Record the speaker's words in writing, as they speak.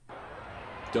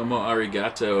Domo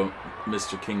arigato,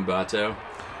 Mr. King Bato.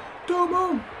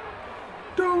 Domo!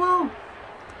 Domo!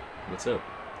 What's up?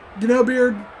 You know,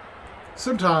 Beard,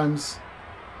 sometimes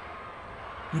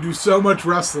you do so much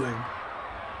wrestling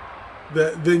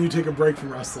that then you take a break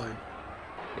from wrestling.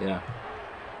 Yeah.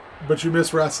 But you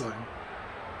miss wrestling.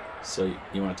 So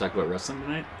you want to talk about wrestling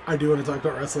tonight? I do want to talk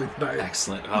about wrestling tonight.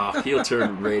 Excellent. Oh, Heel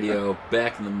Turn Radio,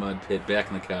 back in the mud pit, back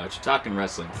in the couch, talking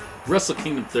wrestling. Wrestle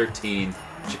Kingdom 13,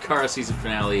 Chikara season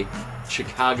finale,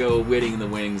 Chicago waiting in the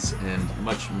wings, and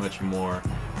much, much more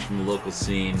from the local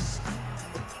scene.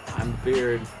 I'm the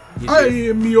Beard. I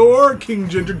am your King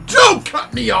Ginger. Don't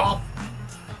cut me off!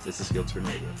 This is Heel Turn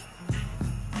Radio.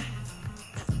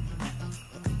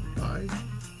 Bye.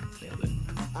 Nailed it.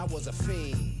 I was a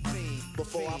fiend.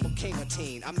 Before I became a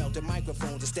teen, I melted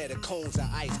microphones instead of cones of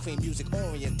ice cream. Music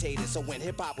orientated, so when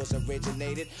hip-hop was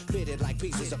originated, fitted like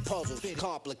pieces of puzzles,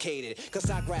 complicated.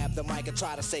 Cause I grab the mic and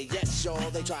try to say yes, y'all.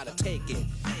 They try to take it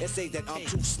and say that I'm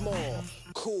too small.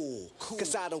 Cool,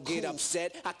 cause I don't get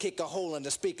upset. I kick a hole in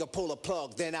the speaker, pull a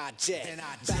plug, then I jet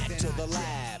back to the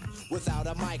lab without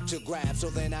a mic to grab. So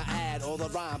then I add all the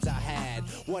rhymes I had,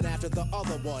 one after the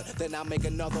other one. Then I make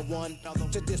another one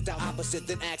to diss the opposite,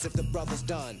 then ask if the brother's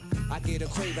done. I get a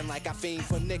craving like I fiend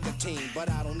for nicotine, but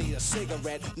I don't need a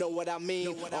cigarette. Know what I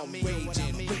mean? I'm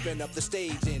raging, ripping up the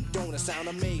stage, and don't it sound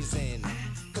amazing?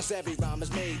 Cause every rhyme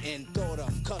is made and thought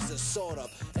of, cause it's sort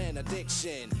of an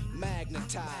addiction,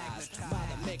 magnetized by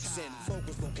the mixing,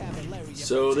 focus, vocabulary.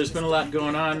 So there's been a lot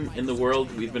going on in the world.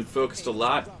 We've been focused a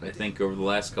lot, I think, over the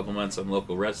last couple months on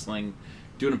local wrestling,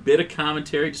 doing a bit of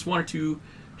commentary, just one or two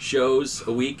shows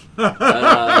a week.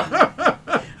 I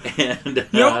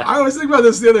was thinking about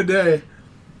this the other day.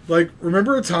 Like,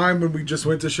 remember a time when we just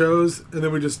went to shows and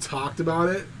then we just talked about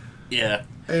it? Yeah.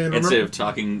 And instead of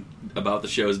talking about the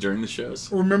shows during the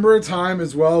shows. Remember a time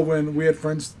as well when we had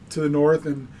friends to the north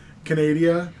in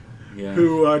Canada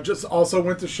who just also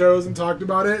went to shows and talked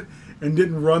about it and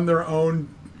didn't run their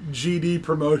own GD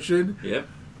promotion? Yep.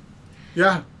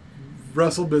 Yeah.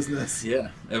 Wrestle business. Yeah.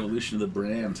 Evolution of the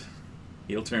brand.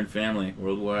 Heel Turn family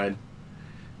worldwide.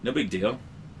 No big deal.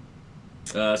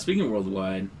 Speaking of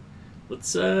worldwide,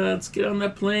 let's get on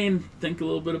that plane. Think a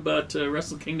little bit about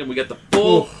Wrestle Kingdom. We got the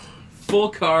full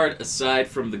card aside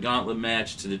from the gauntlet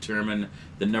match to determine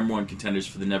the number one contenders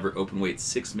for the Never Openweight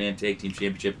 6-man tag team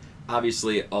championship.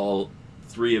 Obviously, all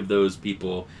three of those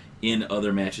people in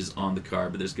other matches on the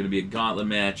card, but there's going to be a gauntlet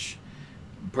match.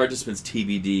 Participants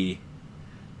TBD.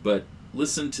 But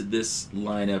listen to this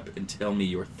lineup and tell me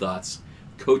your thoughts.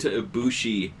 Kota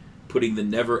Ibushi putting the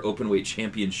Never Openweight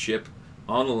championship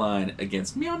on the line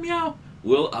against Meow Meow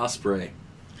Will Ospreay.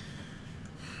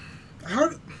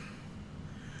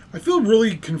 I feel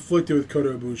really conflicted with Kota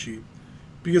Ibushi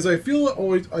because I feel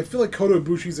like Kota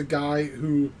Ibushi's a guy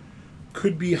who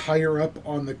could be higher up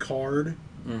on the card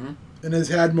and has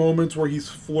had moments where he's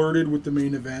flirted with the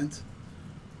main event,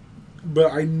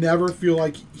 but I never feel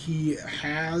like he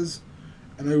has,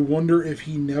 and I wonder if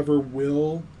he never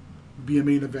will be a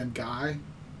main event guy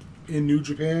in New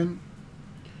Japan.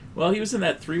 Well, he was in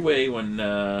that three-way when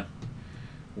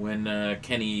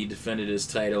Kenny defended his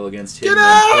title against him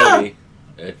and Cody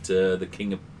at the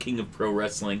King of Pro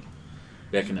Wrestling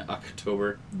back in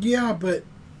October. Yeah, but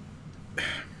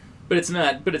it's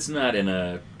not in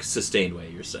a sustained way.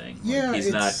 You're saying? Yeah,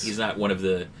 he's not one of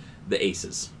the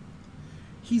aces.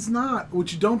 He's not.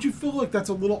 Which don't you feel like that's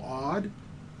a little odd?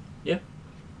 Yeah.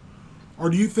 Or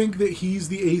do you think that he's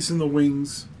the ace in the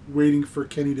wings, waiting for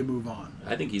Kenny to move on?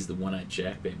 I think he's the one-eyed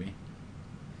Jack, baby.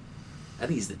 I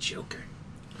think he's the Joker.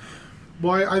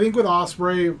 Well, I think with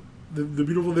Ospreay, the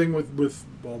beautiful thing with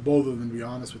both of them, to be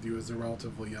honest with you, is they're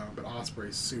relatively young, but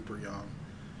Ospreay's super young.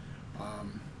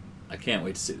 I can't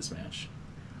wait to see this match.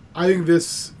 I think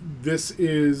this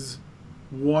is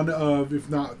one of, if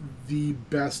not the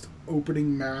best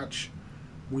opening match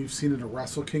we've seen in a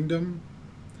Wrestle Kingdom.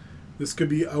 This could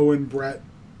be Owen Brett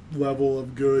level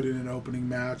of good in an opening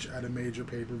match at a major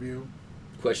pay-per-view.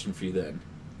 Question for you then.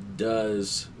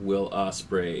 Does Will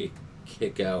Ospreay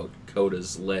kick out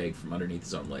Kota's leg from underneath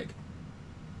his own leg?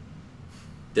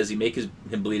 Does he make him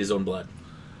bleed his own blood?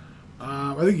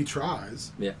 I think he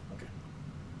tries. Yeah, okay.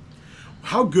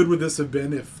 How good would this have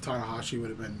been if Tanahashi would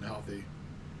have been healthy?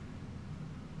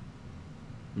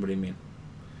 What do you mean?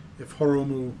 If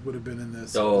Hiromu would have been in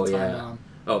this. Oh, yeah.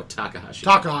 Oh, Takahashi.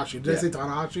 Takahashi. Did I say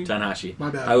Tanahashi? Tanahashi. My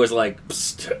bad. I was like,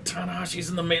 Tanahashi's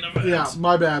in the main event. Yeah,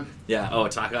 my bad. Yeah, oh,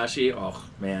 Takahashi? Oh,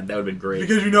 man, that would have been great.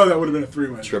 Because you know that would have been a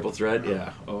three-way. Triple threat?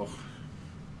 Yeah. Oh.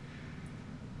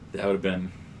 That would have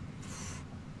been...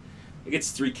 It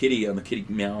gets 3 kitty on the kitty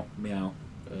meow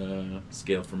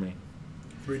scale for me.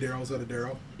 3 Darryls out of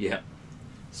Darryl. Yeah.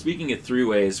 Speaking of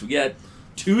three-ways, we got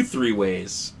 2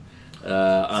 three-ways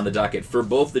on the docket for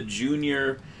both the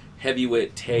Junior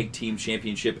Heavyweight Tag Team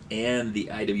Championship and the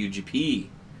IWGP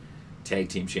Tag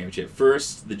Team Championship.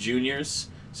 First, the Juniors,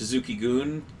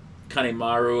 Suzuki-gun,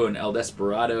 Kanemaru, and El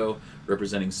Desperado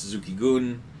representing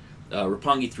Suzuki-gun,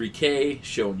 Roppongi 3K,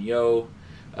 Sho and Yo,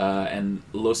 and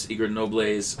Los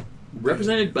Ingobernables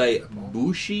represented by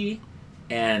Bushi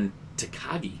and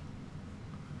Takagi.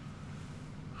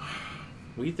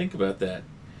 What do you think about that?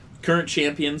 Current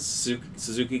champions,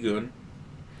 Suzuki-gun.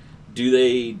 Do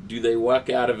they walk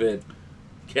out of it?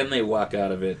 Can they walk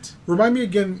out of it? Remind me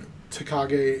again,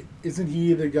 Takagi, isn't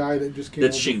he the guy that just came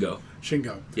That's over? Shingo.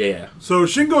 Shingo. Yeah. So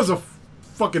Shingo's a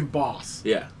fucking boss.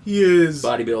 Yeah. He is.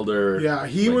 Bodybuilder. Yeah,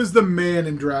 he was the man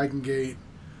in Dragon Gate.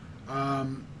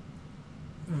 That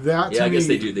I guess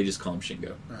they do. They just call him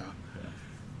Shingo.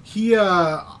 He,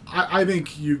 I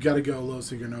think you got to go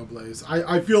Los Ingobernables.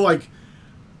 I feel like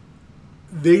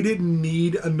they didn't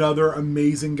need another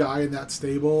amazing guy in that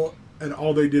stable, and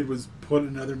all they did was put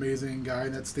another amazing guy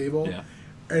in that stable. Yeah.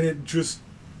 And it just,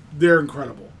 they're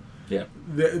incredible. Yeah.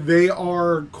 They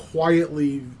are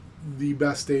quietly the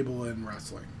best stable in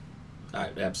wrestling.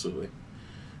 Absolutely.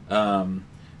 I'm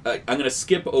going to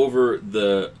skip over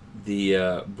the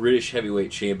British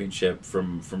Heavyweight Championship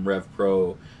from Rev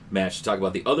Pro match to talk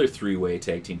about the other three-way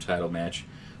tag team title match.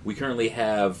 We currently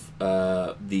have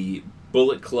the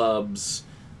Bullet Club's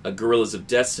Guerrillas of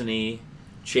Destiny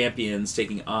champions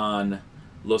taking on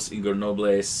Los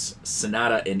Ingobernables,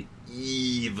 Sonata, and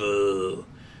Evil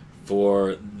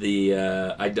for the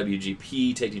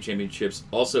IWGP Tag Team Championships.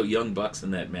 Also, Young Bucks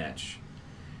in that match.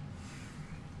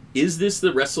 Is this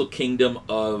the Wrestle Kingdom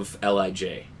of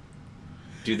LIJ?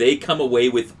 Do they come away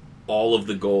with all of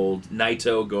the gold?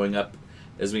 Naito going up,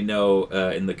 as we know,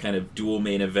 in the kind of dual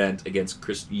main event against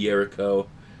Chris Jericho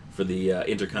for the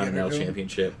Intercontinental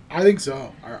Championship. I think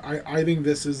so. I think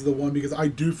this is the one because I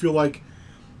do feel like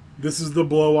this is the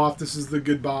blow-off. This is the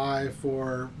goodbye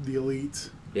for the Elite.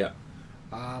 Yeah.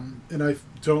 And I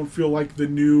don't feel like the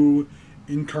new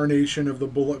incarnation of the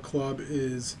Bullet Club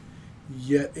is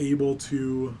yet able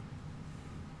to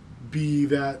be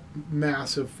that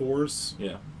massive force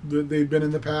that they've been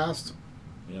in the past.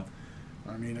 Yeah.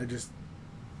 I mean,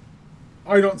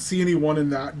 I don't see anyone in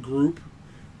that group,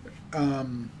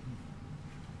 no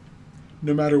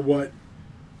matter what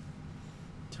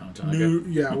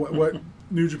what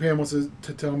New Japan wants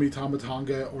to tell me Tama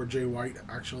Tonga or Jay White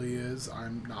actually is.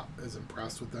 I'm not as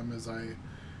impressed with them as I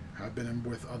have been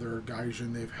with other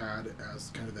Gaijin they've had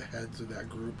as kind of the heads of that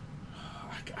group.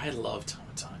 I love Tama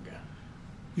Tonga.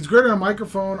 He's great on a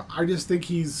microphone. I just think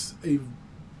he's he's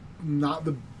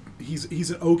an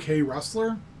okay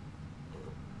wrestler.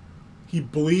 He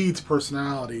bleeds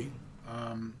personality.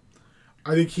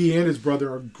 I think he and his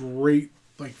brother are great,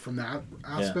 like from that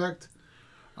aspect.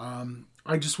 Yeah.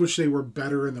 I just wish they were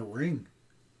better in the ring.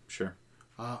 Sure.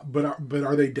 But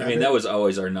are they Devitt? I mean, that was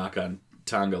always our knock on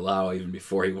Tonga Lao even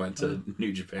before he went to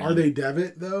New Japan. Are they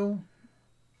Devitt though?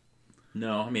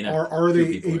 No, I mean, are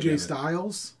they AJ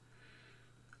Styles?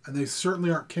 And they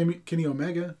certainly aren't Kenny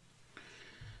Omega.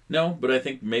 No, but I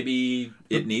think maybe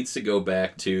it needs to go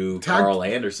back to Carl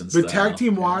Anderson style. But tag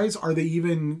team wise, are they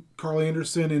even Carl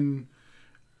Anderson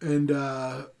and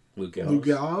Luke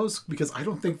Gallows? Because I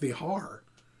don't think they are.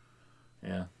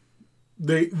 Yeah.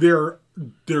 They're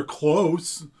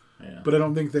close, but I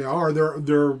don't think they are.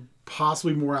 They're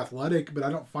possibly more athletic, but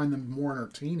I don't find them more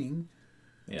entertaining.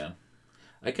 Yeah.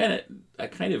 I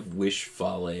kind of wish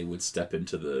Fale would step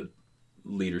into the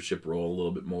leadership role a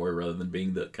little bit more rather than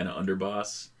being the kind of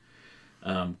underboss.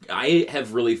 I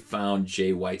have really found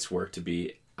Jay White's work to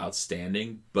be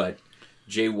outstanding, but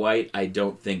Jay White I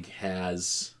don't think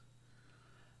that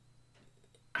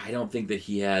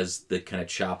he has the kind of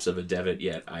chops of a Devitt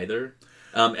yet either.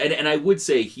 And I would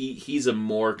say he's a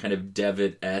more kind of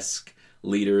Devitt-esque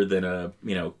leader than a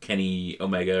Kenny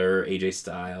Omega or AJ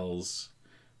Styles,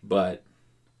 but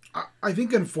I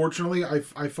think unfortunately I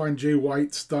find Jay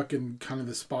White stuck in kind of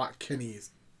the spot Cody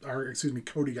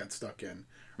got stuck in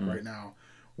right now,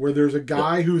 where there's a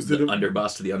guy who's the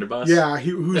underboss to the underboss. Yeah,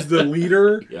 who's the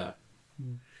leader. Yeah,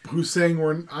 who's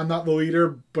saying I'm not the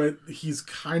leader, but he's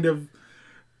kind of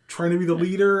trying to be the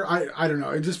leader. I don't know.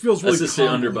 It just feels really assistant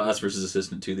underboss versus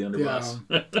assistant to the underboss.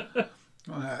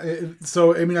 Yeah.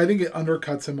 So I mean, I think it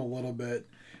undercuts him a little bit.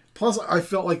 Plus, I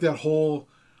felt like that whole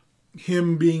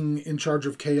him being in charge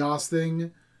of Chaos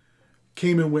thing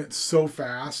came and went so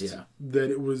fast that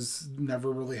it was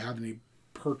never really had any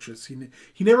purchase. He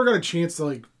never got a chance to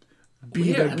like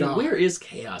be that guy. Where is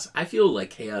Chaos? I feel like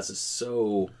Chaos is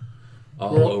so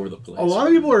all over the place. A lot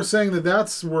of people are saying that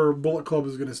that's where Bullet Club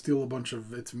is going to steal a bunch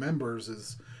of its members,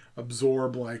 is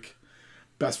absorb like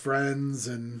Best Friends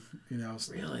and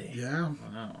Really? Yeah.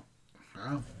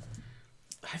 Wow.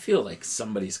 I feel like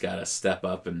somebody's got to step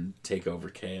up and take over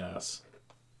Chaos.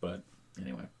 But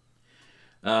anyway,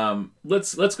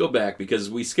 let's go back because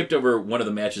we skipped over one of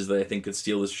the matches that I think could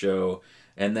steal this show,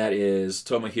 and that is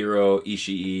Tomohiro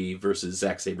Ishii versus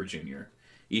Zack Sabre Jr.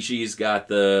 Ishii's got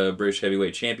the British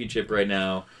Heavyweight Championship right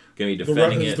now. Going to be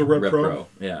defending it. The Red Pro.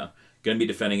 Yeah. Going to be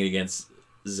defending it against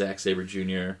Zack Sabre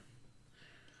Jr.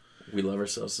 We love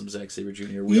ourselves some Zack Sabre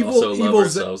Jr. We also love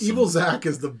ourselves Evil Zack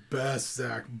is the best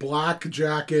Zack. Black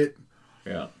jacket.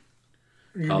 Yeah.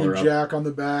 Union Jack on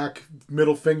the back.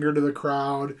 Middle finger to the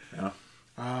crowd. Yeah.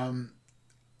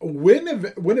 When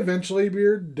eventually,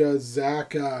 Beard, does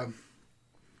Zack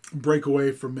break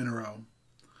away from Minoru?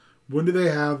 When do they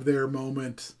have their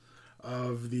moment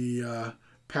of the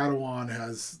Padawan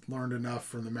has learned enough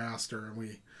from the master and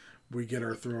we get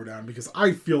our throwdown? Because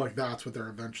I feel like that's what they're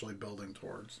eventually building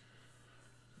towards.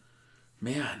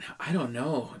 Man, I don't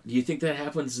know. Do you think that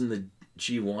happens in the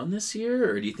G1 this year?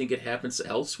 Or do you think it happens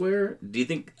elsewhere? Do you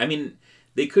think... I mean,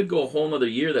 they could go a whole nother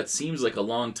year. That seems like a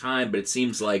long time, but it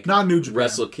seems like... Not New Japan.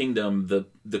 Wrestle Kingdom,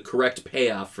 the correct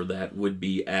payoff for that would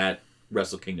be at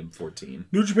Wrestle Kingdom 14.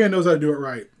 New Japan knows how to do it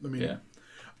right. I mean...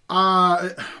 Yeah.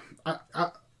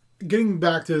 Getting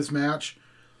back to this match,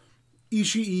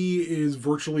 Ishii is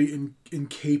virtually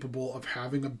incapable of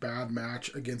having a bad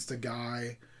match against a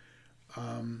guy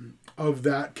of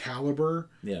that caliber.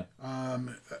 Yeah.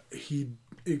 He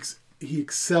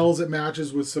excels at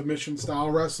matches with submission style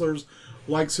wrestlers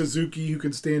like Suzuki who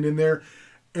can stand in there,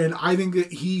 and I think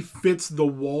that he fits the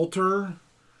Walter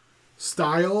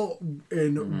style.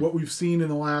 And what we've seen in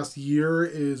the last year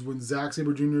is when Zack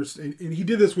Sabre Jr. and he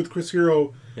did this with Chris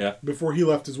Hero before he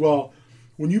left as well.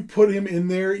 When you put him in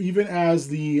there, even as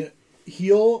the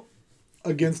heel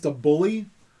against a bully,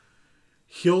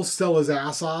 he'll sell his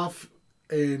ass off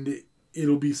and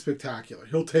it'll be spectacular.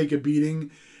 He'll take a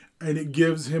beating and it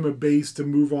gives him a base to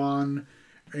move on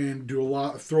and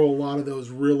throw a lot of those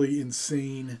really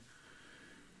insane,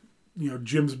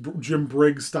 Jim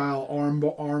Briggs style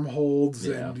arm holds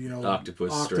and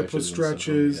octopus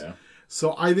stretches.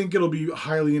 So I think it'll be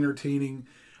highly entertaining.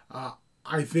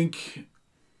 I think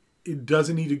it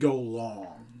doesn't need to go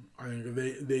long. I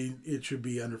think it should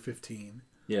be under 15.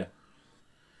 Yeah.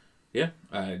 Yeah,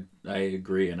 I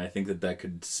agree, and I think that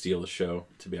could steal the show,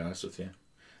 to be honest with you.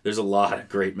 There's a lot of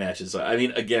great matches. I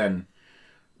mean, again,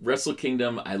 Wrestle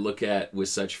Kingdom I look at with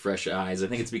such fresh eyes. I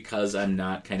think it's because I'm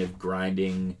not kind of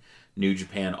grinding New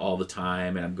Japan all the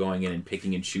time, and I'm going in and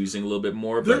picking and choosing a little bit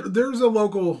more. But there's a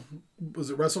local, was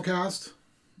it WrestleCast?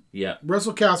 Yeah.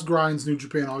 WrestleCast grinds New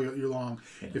Japan all year long.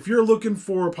 Yeah. If you're looking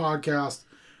for a podcast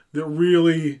that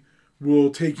really will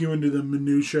take you into the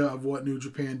minutia of what New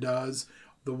Japan does,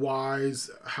 the whys,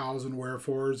 hows, and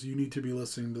wherefores, you need to be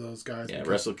listening to those guys. Yeah,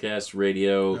 WrestleCast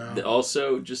Radio. Yeah.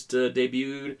 Also just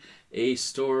debuted a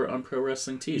store on Pro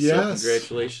Wrestling Tees. Yes. So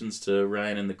congratulations to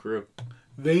Ryan and the crew.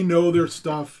 They know their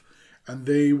stuff, and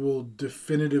they will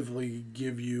definitively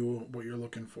give you what you're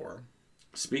looking for.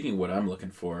 Speaking of what I'm looking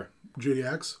for...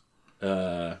 JDX?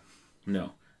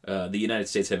 No. The United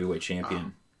States Heavyweight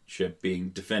Championship being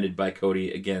defended by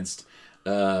Cody against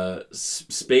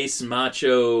Space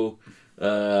Macho...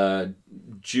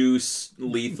 Juice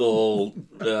Lethal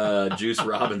Juice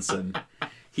Robinson.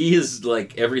 He is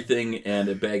like everything and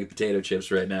a bag of potato chips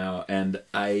right now, and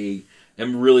I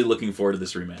am really looking forward to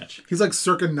this rematch. He's like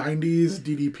circa 90s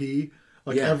DDP,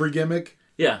 every gimmick.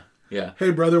 Yeah. Hey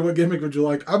brother, what gimmick would you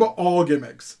like? I'm about all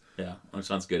gimmicks. Yeah, that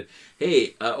sounds good.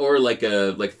 Hey, or like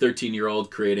a 13-year-old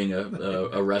creating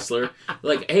a wrestler.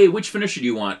 Like, hey, which finisher do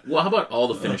you want? Well, how about all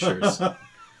the finishers?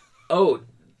 Oh,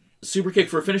 super kick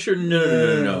for a finisher?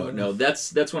 No.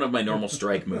 That's one of my normal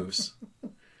strike moves.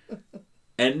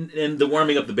 And the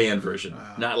warming up the band version,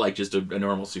 not like just a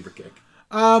normal super kick.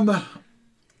 I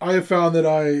have found that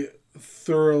I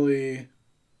thoroughly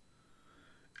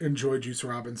enjoy Juice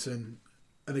Robinson,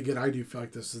 and again, I do feel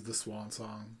like this is the swan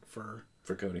song for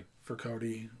Cody. For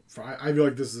Cody, I feel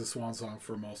like this is the swan song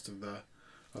for most of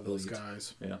those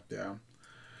guys. Yeah.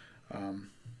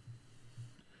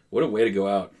 What a way to go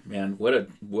out, man! What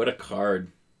a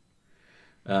card.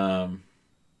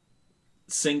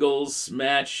 Singles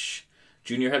match,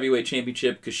 Junior Heavyweight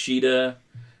Championship, Kushida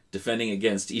defending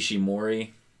against Ishimori.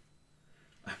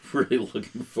 I'm really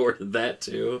looking forward to that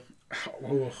too.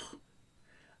 Oh.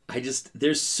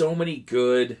 There's so many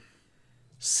good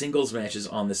singles matches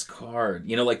on this card.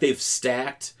 They've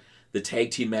stacked the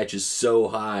tag team matches so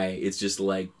high. It's just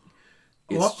like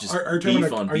It's Well, just are you talking beef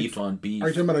about- on are you- beef on beef. Are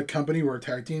you talking about a company where a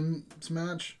tag teams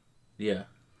match? Yeah,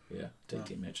 tag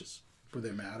team matches, Would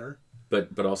they matter?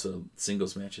 but also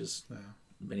singles matches. Yeah.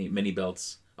 Many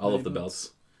belts, all Many of the belts.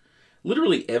 belts.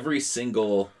 Literally every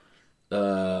single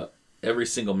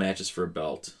match is for a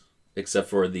belt, except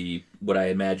for what I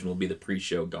imagine will be the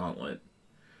pre-show gauntlet.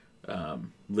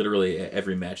 Literally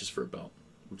every match is for a belt,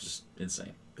 which is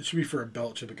insane. It should be for a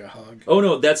belt, should be like a hug. Oh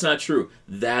no, that's not true.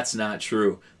 That's not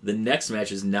true. The next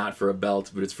match is not for a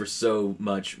belt, but it's for so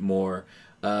much more.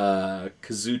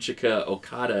 Kazuchika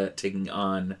Okada taking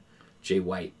on Jay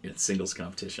White in a singles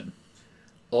competition.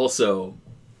 Also,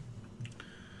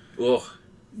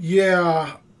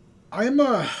 Yeah,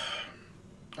 I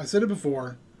said it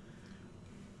before.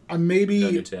 I'm maybe no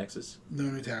new taxes. no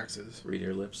new taxes. Read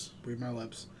your lips. Read my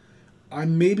lips.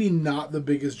 I'm maybe not the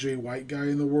biggest Jay White guy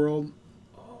in the world.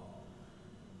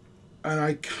 And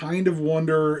I kind of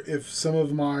wonder if some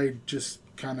of my just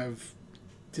kind of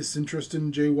disinterest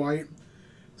in Jay White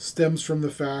stems from the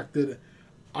fact that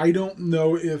I don't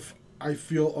know if I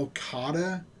feel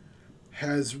Okada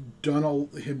has done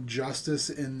him justice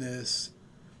in this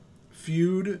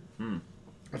feud.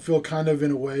 I feel kind of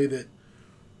in a way that,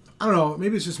 I don't know,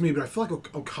 maybe it's just me, but I feel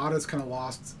like Okada's kind of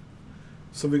lost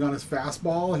something on his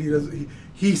fastball.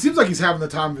 He seems like he's having the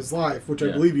time of his life, which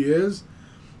I believe he is.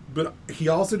 But he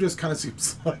also just kind of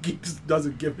seems like he just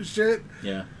doesn't give a shit.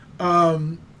 Yeah.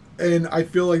 And I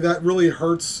feel like that really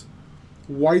hurts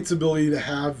White's ability to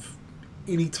have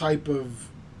any type of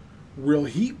real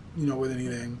heat, with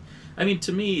anything. I mean,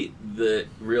 to me, the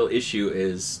real issue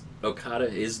is Okada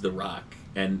is The Rock.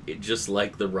 And just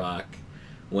like The Rock,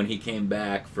 when he came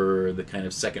back for the kind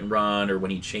of second run or when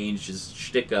he changed his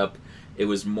shtick up, it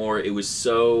was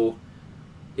so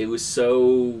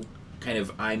kind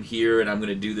of I'm here and I'm going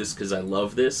to do this because I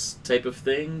love this type of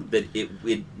thing that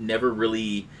it never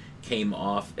really came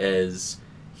off as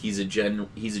he's a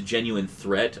genuine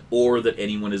threat, or that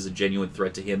anyone is a genuine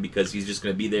threat to him because he's just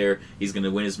going to be there, he's going to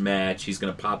win his match, he's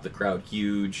going to pop the crowd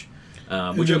huge,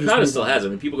 which Okada still has. I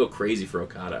mean, people go crazy for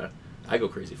Okada. I go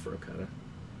crazy for Okada.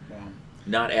 Wow.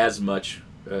 Not as much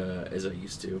as I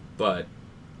used to, but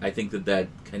I think that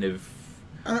kind of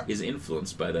is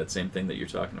influenced by that same thing that you're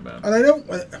talking about. And I don't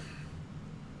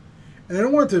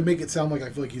want to make it sound like I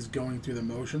feel like he's going through the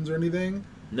motions or anything.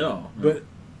 No. But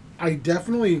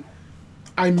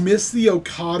I miss the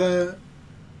Okada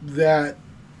that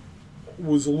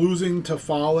was losing to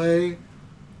Fale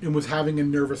and was having a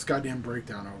nervous goddamn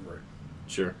breakdown over it.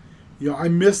 Sure. I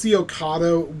miss the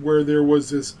Okada where there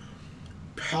was this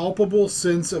palpable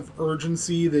sense of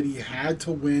urgency that he had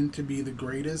to win to be the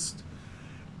greatest.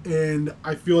 And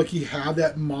I feel like he had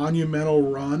that monumental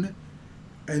run,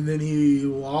 and then he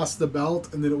lost the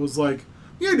belt, and then it was like,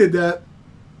 yeah, I did that.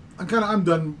 I'm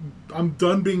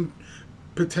done being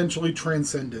potentially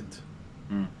transcendent.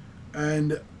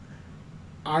 And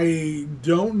I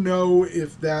don't know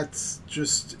if that's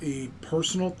just a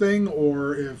personal thing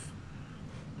or if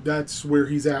that's where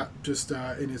he's at just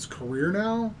in his career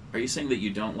now. Are you saying that you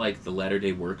don't like the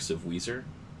latter-day works of Weezer?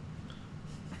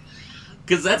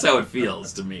 Because that's how it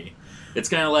feels to me. It's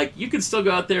kind of like, you can still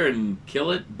go out there and kill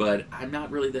it, but I'm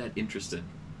not really that interested.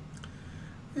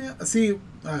 Yeah, see,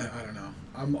 I don't know.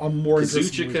 I'm more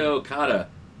interested. Kazuchika Okada,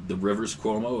 the Rivers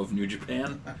Cuomo of New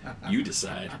Japan. You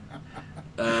decide.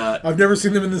 I've never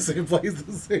seen them in the same place at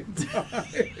the same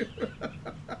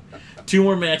time. 2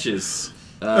 more matches.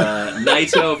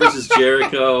 Naito versus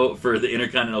Jericho for the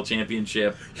Intercontinental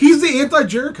Championship. He's the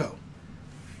anti-Jericho.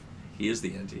 He is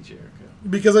the anti-Jericho.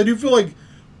 Because I do feel like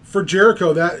for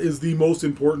Jericho, that is the most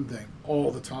important thing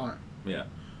all the time. Yeah.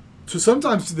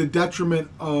 Sometimes to the detriment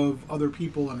of other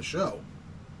people on a show.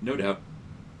 No doubt.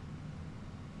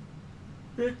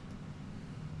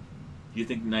 You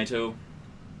think Naito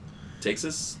takes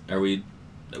us? We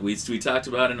talked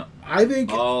about an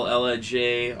all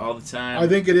LIJ all the time? I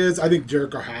think it is. I think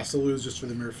Jericho has to lose just for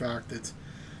the mere fact that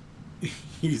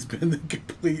he's been the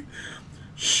complete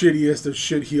shittiest of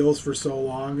shit heels for so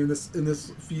long in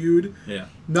this feud. Yeah.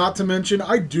 Not to mention,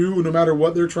 no matter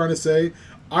what they're trying to say,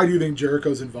 I do think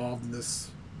Jericho's involved in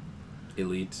this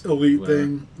elite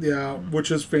thing. Yeah, which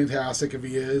is fantastic if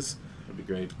he is. That'd be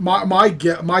great. My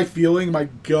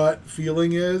gut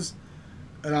feeling is,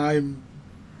 and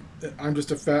I'm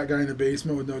just a fat guy in a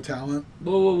basement with no talent.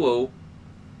 Whoa.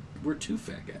 We're 2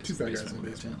 fat guys. 2 fat guys in the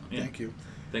basement. Yeah. Thank you.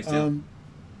 Thanks, Tim.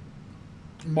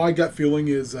 My gut feeling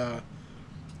is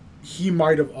he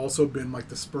might have also been like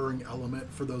the spurring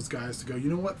element for those guys to go, you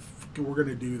know what, we're going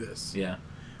to do this. Yeah.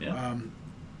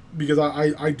 Because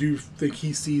I do think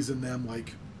he sees in them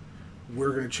like,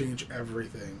 we're going to change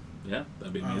everything. Yeah,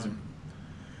 that'd be amazing.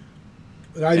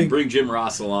 And bring Jim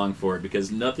Ross along for it,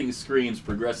 because nothing screams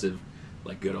progressive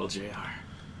like good old JR.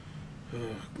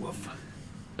 Woof.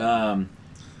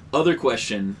 Other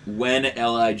question, when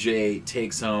LIJ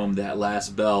takes home that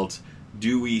last belt,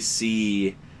 do we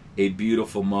see a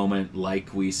beautiful moment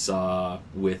like we saw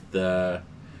with the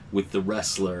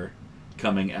wrestler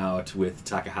coming out, with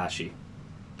Takahashi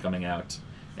coming out,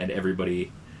 and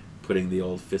everybody putting the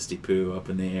old fisty poo up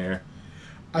in the air?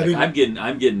 I'm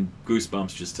getting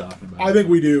goosebumps just talking about it. I think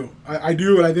we do. I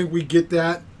do, and I think we get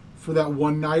that for that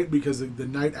one night, because the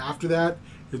night after that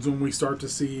is when we start to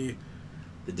see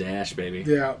the dash, baby.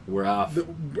 Yeah, we're off.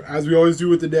 As we always do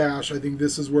with the dash, I think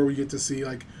this is where we get to see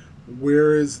like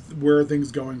where are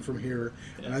things going from here.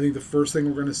 Yeah. And I think the first thing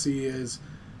we're going to see is,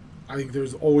 I think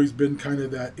there's always been kind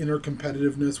of that inner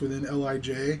competitiveness within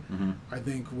LIJ. Mm-hmm. I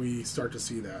think we start to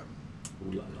see that.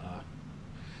 Ooh la la.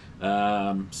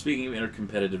 Speaking of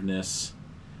inter-competitiveness,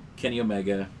 Kenny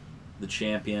Omega, the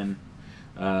champion,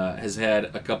 has had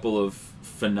a couple of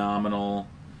phenomenal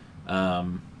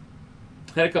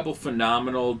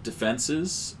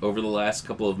defenses over the last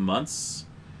couple of months.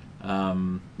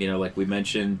 Like we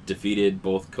mentioned, defeated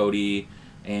both Cody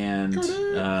and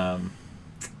Kota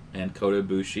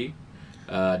Ibushi.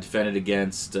 Defended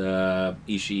against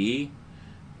Ishii.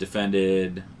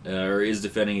 Is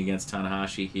defending against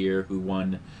Tanahashi here, who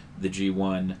won the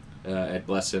G1 at,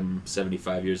 bless him,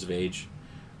 75 years of age.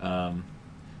 The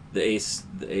ace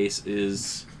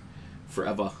is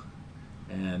forever.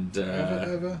 And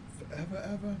ever.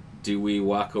 Do we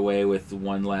walk away with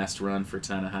one last run for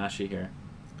Tanahashi here?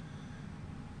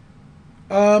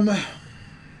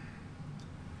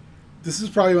 This is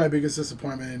probably my biggest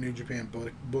disappointment in New Japan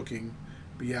booking,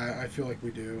 but yeah, I feel like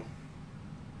we do.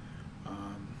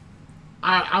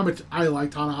 I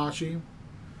like Tanahashi,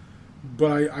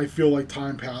 but I feel like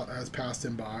time has passed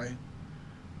him by,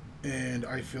 and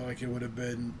I feel like it would have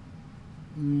been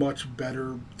much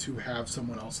better to have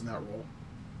someone else in that role.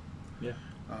 Yeah.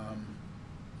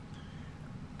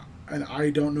 And I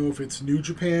don't know if it's New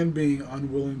Japan being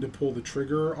unwilling to pull the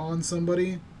trigger on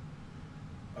somebody,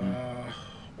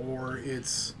 or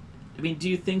it's. I mean, do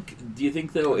you think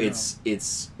though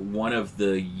it's one of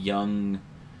the young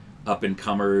up and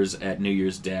comers at New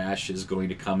Year's Dash is going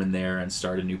to come in there and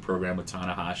start a new program with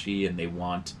Tanahashi, and they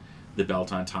want the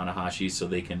belt on Tanahashi so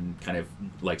they can kind of,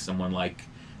 like someone like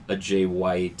a Jay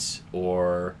White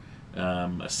or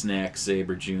a Snack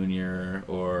Sabre Jr.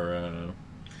 or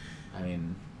I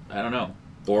don't know.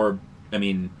 Or,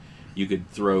 you could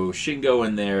throw Shingo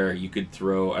in there. You could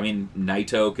throw,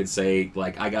 Naito could say,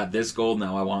 like, I got this gold,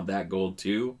 now I want that gold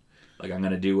too. Like, I'm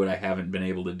going to do what I haven't been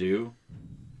able to do.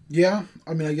 Yeah,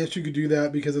 I guess you could do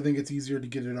that, because I think it's easier to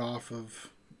get it off of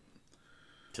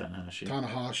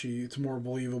Tanahashi. It's more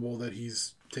believable that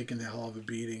he's taken the hell of a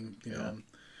beating, you know.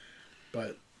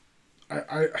 But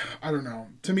I don't know.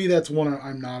 To me, that's one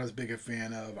I'm not as big a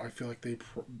fan of. I feel like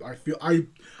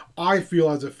I feel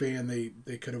as a fan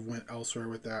they could have went elsewhere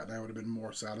with that, and I would have been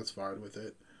more satisfied with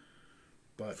it.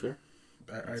 But sure.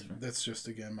 That's just,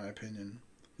 again, my opinion.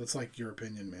 That's like your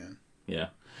opinion, man. Yeah.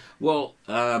 Well,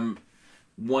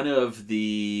 one of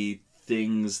the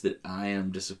things that I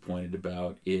am disappointed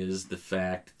about is the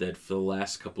fact that for the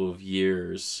last couple of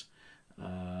years,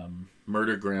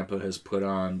 Murder Grandpa has put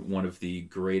on one of the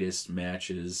greatest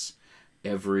matches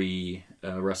every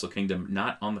Wrestle Kingdom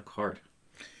not on the card.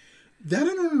 That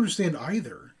I don't understand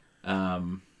either.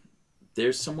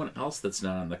 There's someone else that's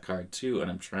not on the card too,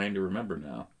 and I'm trying to remember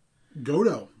now.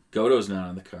 Goto's not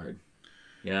on the card.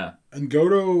 Yeah. And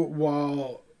Goto,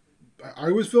 while I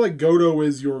always feel like Goto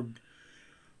is your,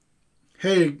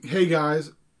 hey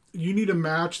guys, you need a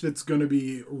match that's going to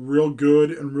be real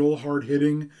good and real hard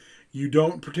hitting. You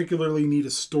don't particularly need a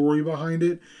story behind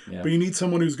it, but you need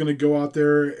someone who's going to go out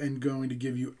there and going to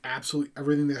give you absolutely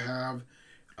everything they have.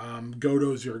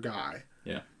 Goto's your guy.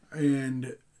 Yeah.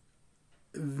 And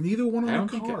neither one on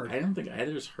the card. I don't think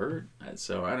either's hurt,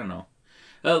 so I don't know.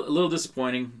 A little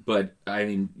disappointing, but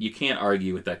you can't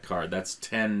argue with that card. That's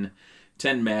 10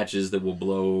 matches that will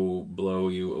blow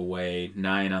you away.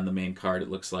 9 on the main card, it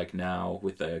looks like now,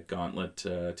 with a gauntlet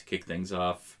to kick things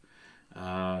off.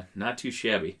 Not too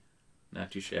shabby.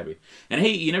 And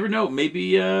hey, you never know.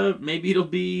 Maybe it'll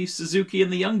be Suzuki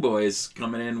and the Young Boys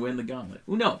coming in and win the gauntlet.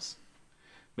 Who knows?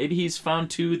 Maybe he's found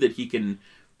two that he can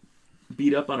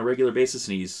beat up on a regular basis,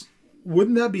 and he's.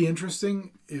 Wouldn't that be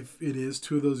interesting if it is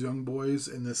two of those young boys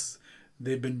and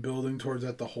they've been building towards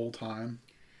that the whole time?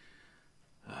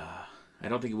 I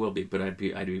don't think it will be, but I'd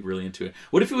be really into it.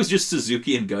 What if it was just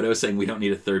Suzuki and Goto saying we don't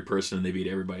need a third person and they beat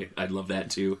everybody? I'd love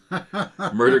that too.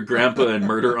 Murder Grandpa and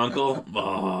Murder Uncle.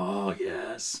 Oh,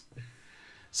 yes.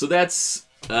 So that's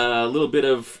A little bit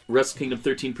of Wrestle Kingdom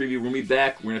 13 preview. When we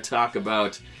back, we're going to talk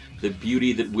about the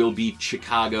beauty that will be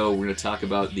Chicago. We're going to talk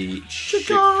about the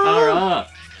Chikara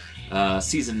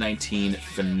Season 19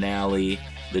 finale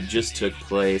that just took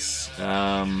place.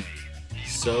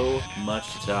 So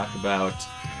much to talk about.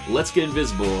 Let's get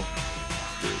invisible.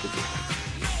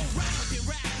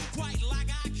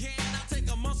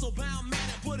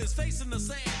 Face in the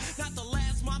sand, not the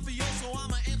last mafioso.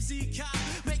 I'm an MC cop.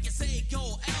 Make it say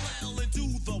go LL and do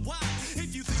the Y.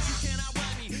 If you think you cannot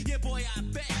ride me, yeah boy I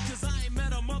bet. Cause I ain't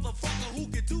met a motherfucker who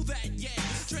can do that yet.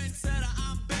 Trendsetter,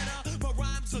 I'm better, my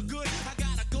rhymes are good. I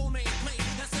got a go name plate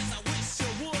that says I wish you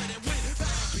would. And when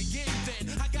battle begin,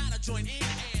 then I gotta join in.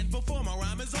 And before my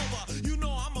rhyme is over, you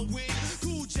know I'ma win.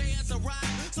 Cool J has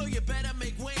arrived, so you better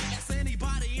make way. Ask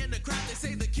anybody in the crowd, they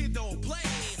say the kid don't play.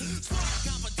 Sport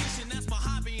competition, that's my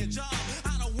hobby and job.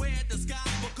 I don't wear disguise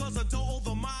because I don't hold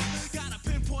the mob. Got a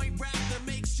pinpoint rap that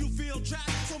makes you feel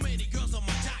trapped. So many girls on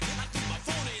my jock, I keep my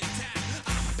phone intact.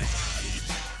 I'm back.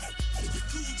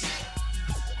 Cool J.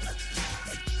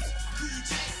 Cool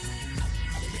J.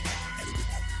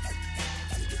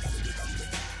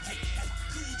 Yeah,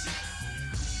 Cool J.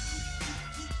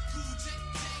 Cool J. Cool J.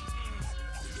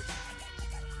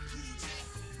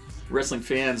 Wrestling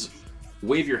fans,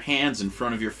 wave your hands in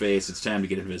front of your face. It's time to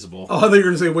get invisible. Oh, I thought you were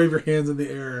going to say wave your hands in the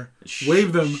air.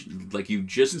 Wave them. Like you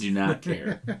just do not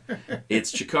care.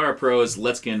 It's Chikara Pros,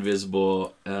 Let's Get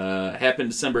Invisible.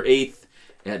 Happened December 8th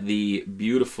at the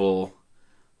beautiful,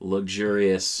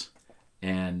 luxurious,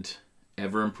 and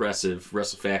ever-impressive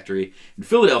Wrestle Factory in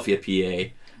Philadelphia,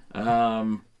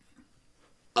 PA.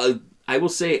 I will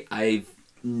say I've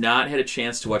not had a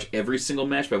chance to watch every single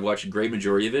match, but I've watched a great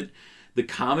majority of it. The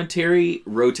commentary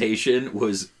rotation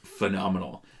was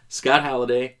phenomenal. Scott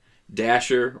Halliday,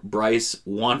 Dasher, Bryce,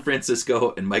 Juan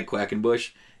Francisco, and Mike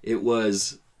Quackenbush. It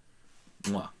was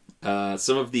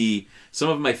some of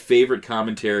my favorite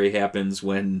commentary happens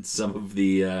when some of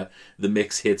the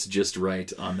mix hits just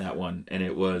right on that one, and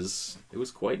it was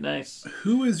quite nice.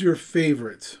 Who is your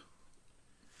favorite?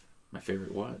 My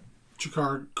favorite what?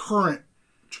 Current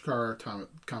Chikara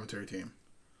commentary team.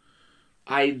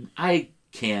 I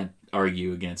can't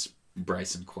argue against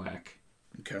Bryce and Quack.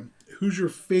 Okay. Who's your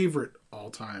favorite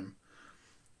all-time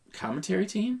commentary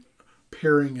team?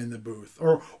 Pairing in the booth.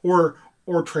 Or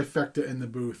trifecta in the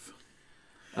booth.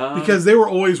 Because they were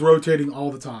always rotating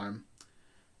all the time.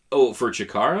 Oh, for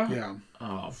Chikara? Yeah.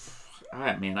 Oh,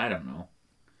 I don't know.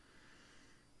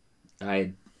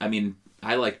 I mean,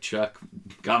 I like Chuck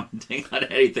commenting on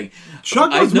anything.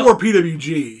 Chuck was more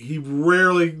PWG. He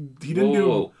didn't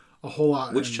do a whole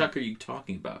lot. Which Chuck are you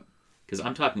talking about? Because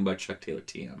I'm talking about Chuck Taylor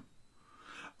TM.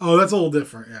 Oh, that's a little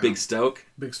different, yeah. Big Stoke?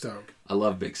 Big Stoke. I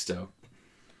love Big Stoke.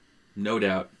 No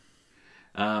doubt.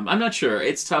 I'm not sure.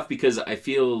 It's tough because I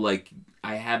feel like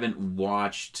I've only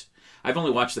watched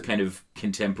the kind of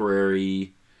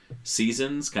contemporary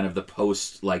seasons, kind of the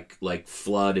post, like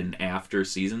Flood and after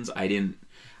seasons.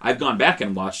 I've gone back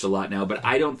and watched a lot now, but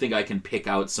I don't think I can pick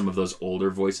out some of those older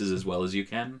voices as well as you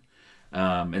can.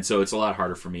 And so it's a lot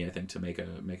harder for me, I think, to make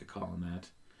a call on that.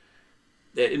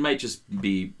 It might just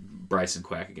be Bryce and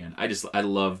Quack again. I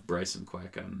love Bryce and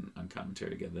Quack on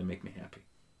commentary together. They make me happy.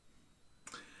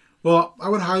 Well, I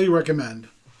would highly recommend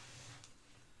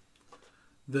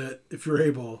that if you're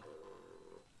able,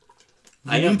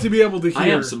 you need to be able to hear. I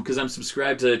am because I'm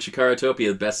subscribed to Chikaratopia,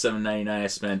 the best $7.99 I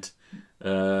spent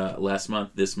last month,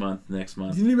 this month, next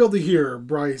month. You need to be able to hear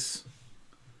Bryce,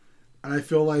 and I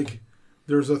feel like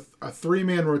there's a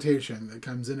 3-man rotation that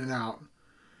comes in and out,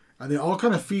 and they all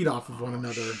kind of feed off of one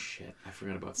another. Shit, I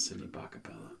forgot about Sidney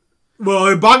Bacabella.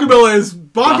 Well, Bacabella is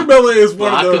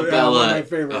one of my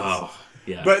favorites. Oh,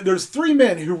 yeah. But there's 3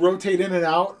 men who rotate in and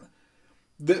out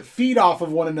that feed off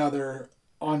of one another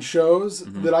on shows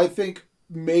that I think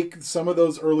make some of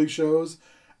those early shows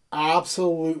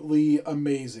absolutely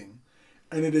amazing.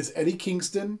 And it is Eddie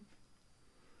Kingston.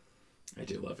 I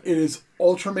do love it. It is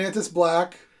Ultramantis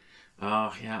Black.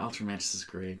 Oh, yeah, Ultramantis is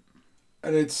great.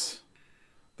 And it's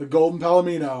the Golden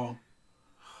Palomino,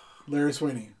 Larry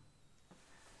Sweeney.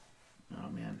 Oh,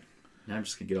 man. Now I'm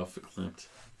just going to get off the Klimt.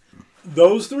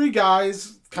 Those 3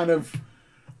 guys kind of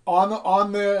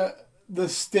on the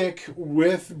stick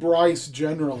with Bryce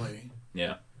generally.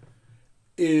 Yeah.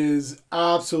 Is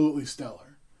absolutely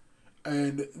stellar.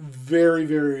 And very,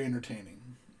 very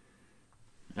entertaining.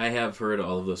 I have heard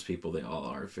all of those people. They all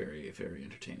are very, very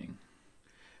entertaining.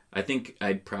 I think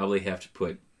I'd probably have to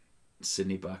put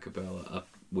Sidney Bacabella up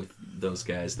with those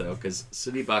guys, though, because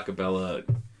Sidney Bacabella,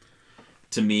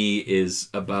 to me, is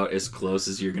about as close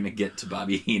as you're going to get to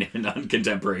Bobby Heenan on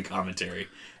contemporary commentary.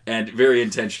 And very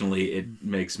intentionally, it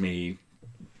makes me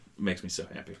makes me so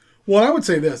happy. Well, I would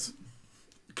say this,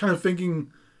 kind of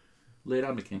thinking Lay it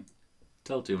on me, King.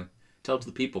 Tell it to me. Tell it to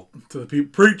the people. to the people,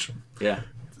 preach. Yeah,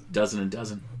 dozen and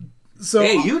dozen. So,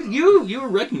 Hey, you were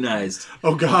recognized.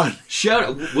 oh God, Shout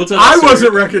out. We'll tell I that story.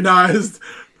 wasn't recognized.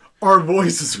 Our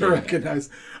voices were Yeah. recognized.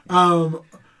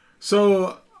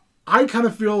 So I kind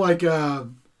of feel like I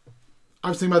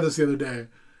was thinking about this the other day.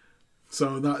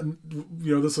 So not,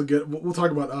 this will get. We'll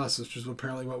talk about us, which is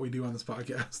apparently what we do on this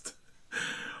podcast.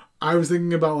 I was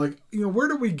thinking about where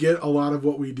do we get a lot of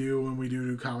what we do when we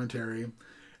do commentary?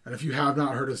 And if you have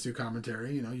not heard us do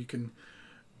commentary, you can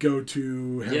go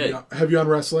to Heavy on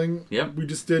Wrestling. Yep. We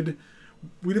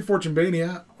did Fortune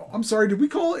Mania. I'm sorry, did we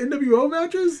call it NWO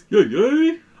matches?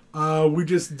 Yeah. We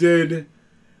just did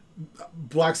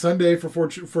Black Sunday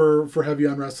for Heavy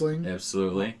on Wrestling.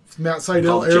 Absolutely. Matt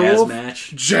Seidel, Called Jazz Airwolf.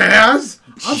 match. Jazz?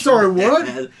 I'm sorry,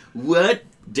 what? What?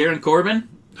 Darren Corbin?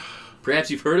 Perhaps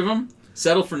you've heard of him?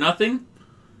 Settle for nothing?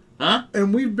 Huh?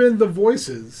 And we've been the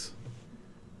voices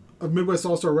of Midwest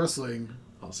All-Star Wrestling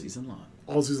All season long.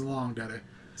 all season long, Daddy.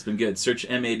 It's been good. Search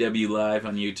MAW Live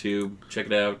on YouTube. Check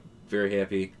it out. Very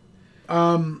happy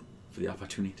for the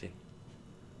opportunity.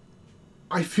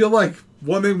 I feel like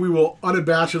one thing we will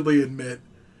unabashedly admit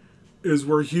is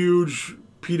we're huge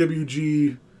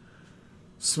PWG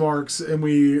smarks, and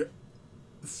we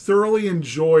thoroughly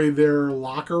enjoy their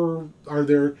locker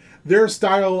or their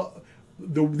style.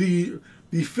 The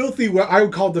filthy, I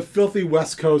would call it the filthy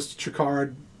West Coast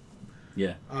Chikara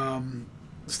Yeah.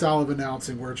 style of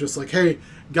announcing, where it's just like, hey,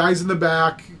 guys in the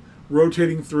back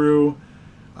rotating through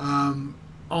on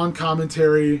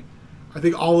commentary. I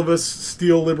think all of us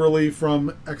steal liberally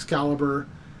from Excalibur,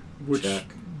 which Chuck.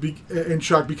 And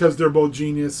Chuck, because they're both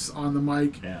genius on the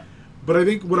mic. Yeah. But I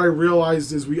think what I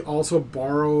realized is we also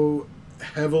borrow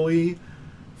heavily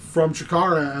from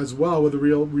Chikara as well, whether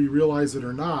we realize it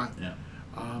or not. Yeah.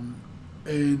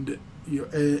 And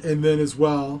then as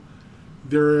well,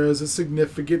 there is a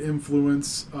significant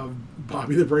influence of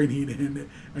Bobby the Brain Heenan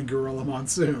and Gorilla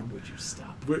Monsoon, Would you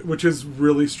stop? which is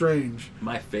really strange.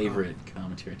 My favorite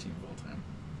commentary team of all time.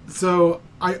 So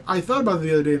I thought about it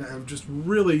the other day, and I've just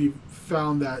really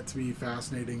found that to be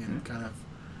fascinating and kind of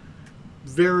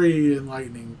very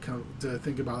enlightening to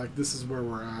think about, this is where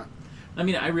we're at. I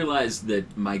mean, I realized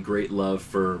that my great love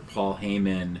for Paul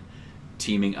Heyman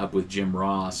teaming up with Jim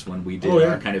Ross when we did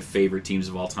our kind of favorite teams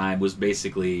of all time was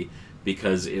basically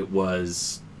because it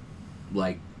was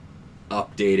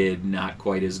updated, not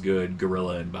quite as good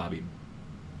Gorilla and Bobby.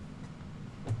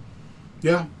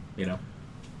 Yeah.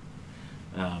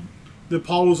 That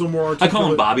Paul was a more articulate... I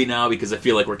call him Bobby now because I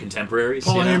feel like we're contemporaries.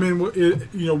 Paul Heyman,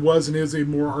 was and is a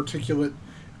more articulate,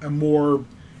 a more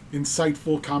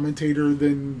insightful commentator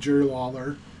than Jerry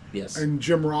Lawler. Yes. And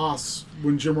Jim Ross,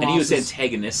 and he was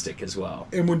antagonistic as well.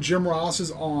 And when Jim Ross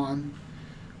is on,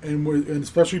 and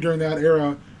especially during that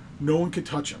era, no one could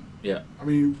touch him. Yeah. I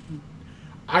mean,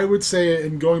 I would say,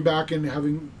 and going back and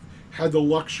having had the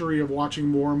luxury of watching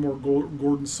more and more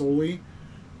Gordon Solie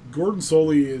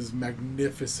is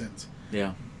magnificent.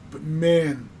 Yeah. But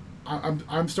man,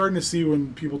 I'm starting to see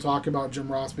when people talk about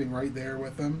Jim Ross being right there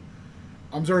with them,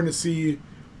 I'm starting to see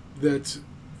that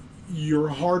you're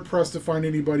hard-pressed to find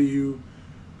anybody who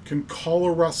can call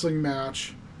a wrestling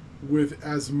match with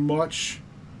as much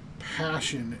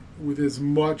passion, with as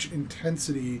much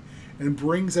intensity, and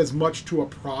brings as much to a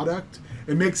product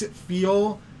and makes it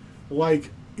feel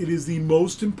like it is the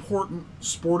most important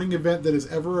sporting event that has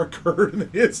ever occurred in the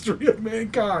history of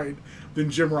mankind than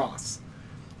Jim Ross.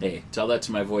 Hey, tell that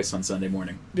to my voice on Sunday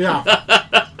morning. Yeah.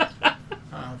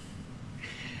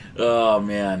 Oh,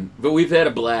 man. But we've had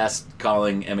a blast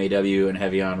calling MAW and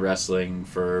Heavy on Wrestling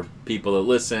for people that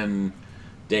listen.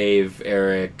 Dave,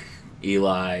 Eric,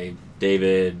 Eli,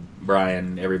 David,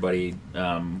 Brian, everybody.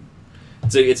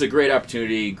 It's a great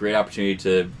opportunity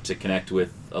to connect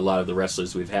with a lot of the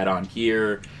wrestlers we've had on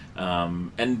here.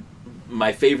 And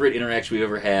my favorite interaction we've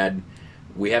ever had,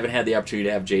 we haven't had the opportunity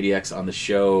to have JDX on the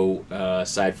show,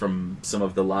 aside from some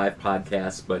of the live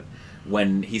podcasts, but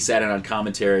when he sat in on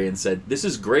commentary and said, "This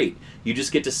is great. You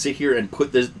just get to sit here and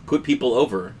put people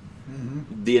over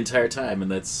the entire time," and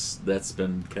that's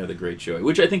been kind of the great joy,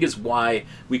 which I think is why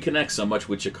we connect so much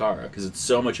with Chikara, because it's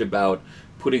so much about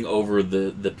putting over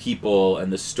the people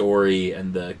and the story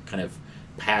and the kind of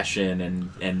passion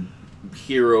and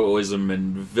heroism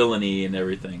and villainy and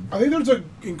everything. I think there's an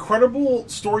incredible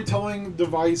storytelling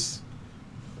device,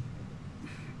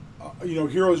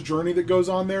 hero's journey that goes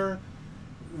on there,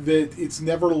 that it's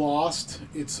never lost.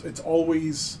 It's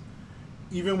always,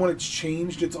 even when it's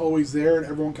changed, it's always there and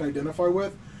everyone can identify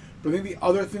with. But I think the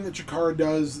other thing that Chikara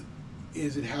does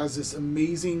is it has this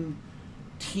amazing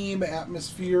team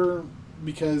atmosphere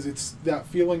because it's that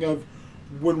feeling of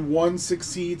when one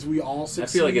succeeds, we all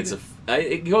succeed. I feel like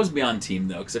it goes beyond team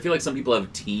though, because I feel like some people have a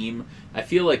team. I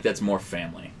feel like that's more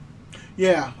family.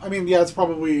 Yeah, I mean, yeah, it's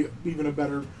probably even a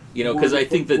better. Because I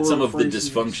think that some of the phrase to use.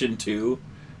 dysfunction too,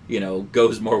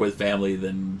 goes more with family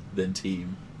than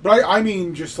team. But I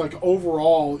mean, just like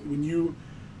overall,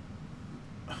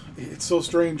 it's so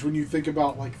strange when you think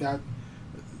about like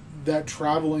that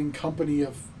traveling company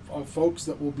of folks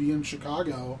that will be in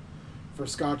Chicago for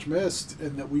Scotch Mist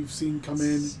and that we've seen come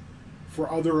in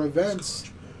for other events.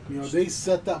 They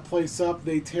set that place up,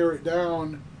 they tear it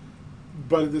down,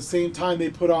 but at the same time they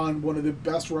put on one of the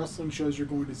best wrestling shows you're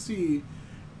going to see,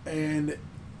 and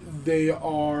they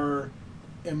are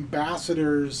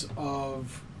ambassadors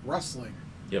of wrestling.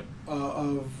 Yep.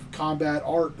 Of combat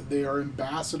art. They are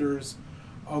ambassadors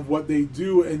of what they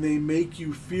do, and they make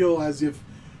you feel as if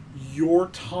your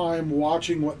time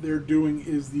watching what they're doing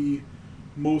is the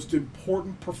most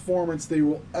important performance they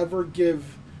will ever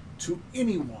give to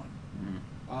anyone.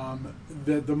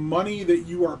 The money that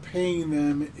you are paying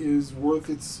them is worth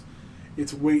its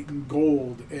weight in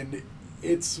gold, and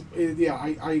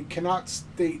I cannot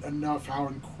state enough how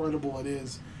incredible it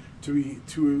is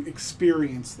to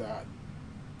experience that.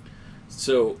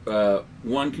 So,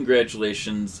 one,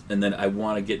 congratulations, and then I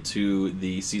want to get to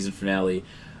the season finale.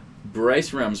 Bryce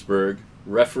Remsburg,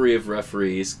 referee of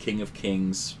referees, king of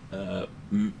kings,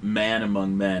 man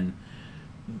among men,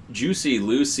 Juicy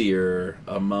Lucier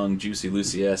among Juicy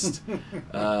Luciest,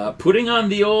 putting on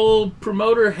the old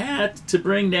promoter hat to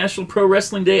bring National Pro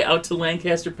Wrestling Day out to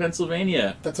Lancaster,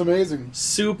 Pennsylvania. That's amazing.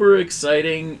 Super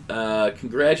exciting.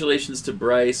 Congratulations to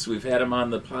Bryce. We've had him on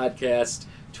the podcast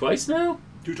twice now?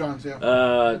 2 times,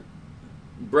 yeah.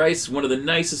 Bryce, one of the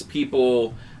nicest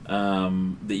people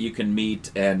that you can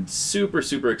meet, and super,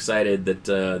 super excited that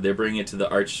they're bringing it to the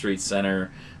Arch Street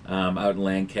Center out in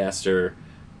Lancaster.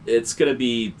 It's going to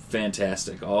be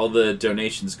fantastic. All the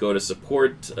donations go to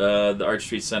support the Arch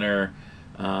Street Center.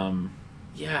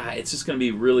 It's just going to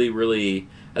be really, really...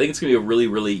 I think it's going to be a really,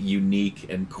 really unique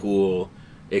and cool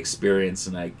experience,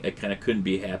 and I kind of couldn't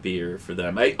be happier for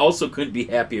them. I also couldn't be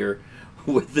happier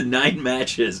with the 9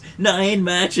 matches. 9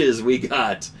 matches we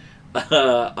got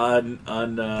on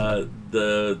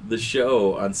the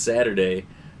show on Saturday.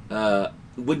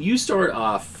 When you start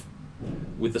off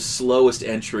with the slowest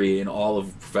entry in all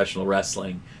of professional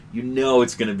wrestling,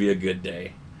 it's going to be a good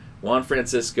day. Juan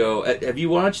Francisco, have you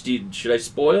watched? Should I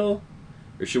spoil?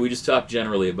 Or should we just talk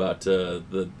generally about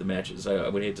the matches? I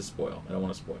would hate to spoil. I don't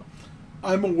want to spoil.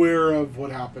 I'm aware of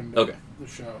what happened. Okay. The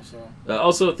show. So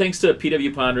also, thanks to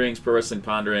PW Ponderings, Pro Wrestling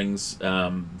Ponderings,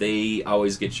 they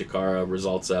always get Chikara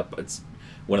results up. It's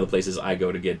one of the places I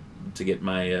go to get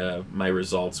my my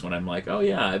results when I'm like, oh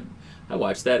yeah, I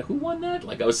watched that. Who won that?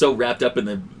 Like I was so wrapped up in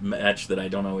the match that I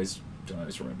don't always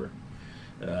remember.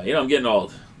 I'm getting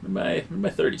old. I'm in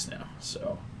my 30s now,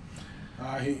 so.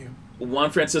 I hate you. Juan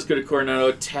Francisco de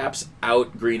Coronado taps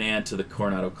out Green Ant to the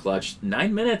Coronado clutch.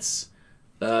 9 minutes.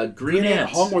 Green Ant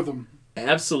hung with him.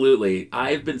 Absolutely.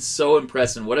 I've been so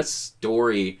impressed, and what a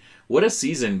story. What a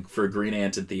season for Green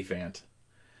Ant and Thief Ant.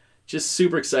 Just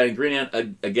super exciting. Green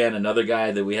Ant, again, another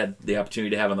guy that we had the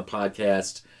opportunity to have on the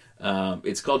podcast.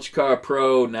 It's called Chikara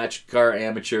Pro, not Chikara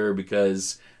Amateur,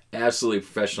 because absolutely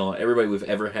professional. Everybody we've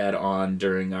ever had on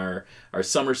during our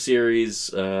summer series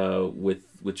with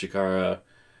Chikara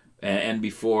and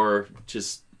before,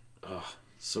 just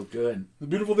so good. The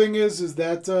beautiful thing is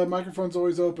that microphone's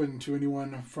always open to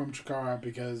anyone from Chikara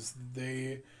because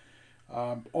they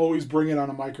always bring it on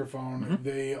a microphone. Mm-hmm.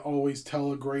 They always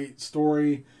tell a great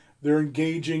story. They're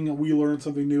engaging. We learn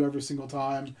something new every single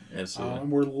time. Absolutely.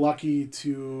 And we're lucky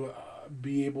to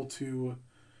be able to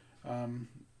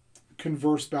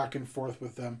converse back and forth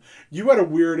with them. You had a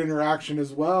weird interaction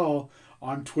as well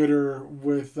on Twitter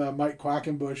with Mike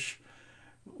Quackenbush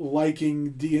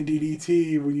liking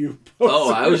D&DDT when you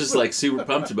posted. I was just like super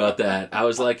pumped about that. I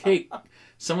was like, hey,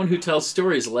 someone who tells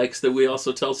stories likes that we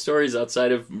also tell stories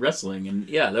outside of wrestling. And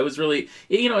yeah, that was really,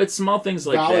 it's small things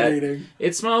like validating. That.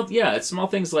 It's small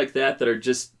things like that are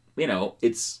just,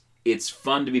 it's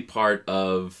fun to be part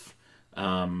of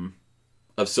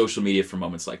social media for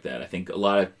moments like that. I think a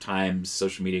lot of times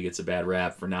social media gets a bad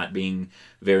rap for not being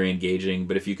very engaging,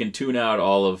 but if you can tune out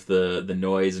all of the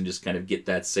noise and just kind of get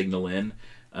that signal in,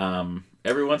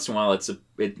 every once in a while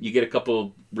you get a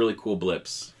couple really cool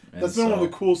blips. That's been one of the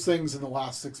coolest things in the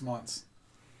last 6 months.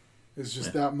 It's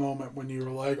just that moment when you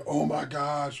were like, oh my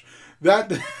gosh.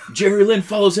 That Jerry Lynn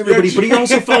follows everybody, but he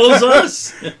also follows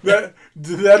us.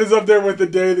 that is up there with the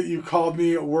day that you called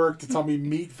me at work to tell me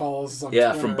Meat follows us on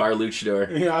Twitter. From Bar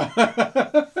Luchador. Yeah.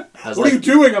 What are you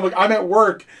doing? I'm like, I'm at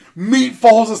work. Meat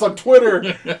follows us on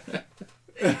Twitter.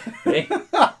 Hey,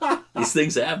 these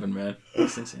things happen, man.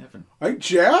 These things happen. I think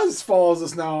Jazz follows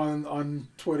us now on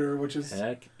Twitter, which is...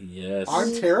 Heck yes.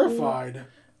 I'm terrified.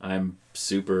 I'm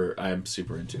super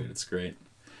into it. It's great.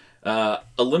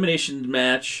 Elimination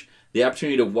match. The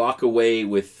opportunity to walk away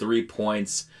with 3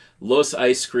 points. Los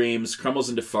Ice Creams, Crumbles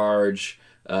and Defarge,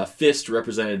 Fist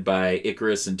represented by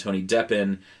Icarus and Tony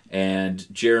Deppen, and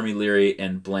Jeremy Leary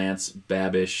and Blance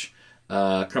Babish.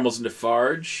 Crumbles and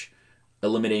Defarge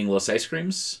eliminating Los Ice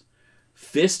Creams.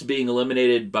 Fist being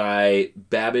eliminated by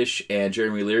Babish and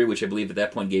Jeremy Leary, which I believe at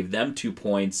that point gave them 2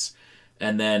 points.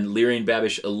 And then Leary and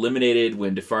Babish eliminated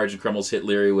when Defarge and Crumbles hit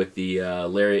Leary with the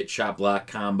Lariat Chop Block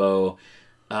combo.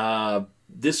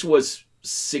 This was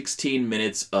 16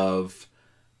 minutes of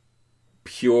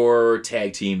pure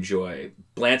tag team joy.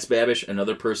 Blance Babish,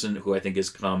 another person who I think has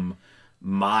come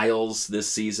miles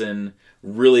this season.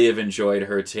 Really have enjoyed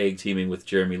her tag teaming with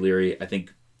Jeremy Leary. I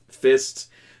think Fist,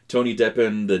 Tony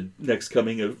Deppen, the next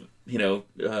coming of,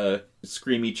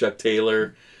 Screamy Chuck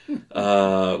Taylor,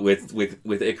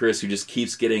 with Icarus, who just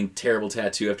keeps getting terrible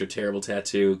tattoo after terrible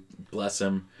tattoo. Bless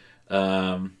him.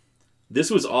 This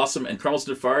was awesome, and Crumbles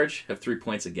and Defarge have 3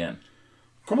 points again.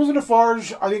 Crumbles and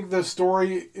Defarge, I think the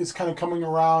story is kind of coming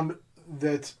around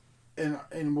that,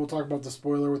 and we'll talk about the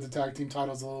spoiler with the tag team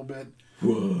titles a little bit.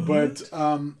 What? But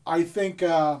I think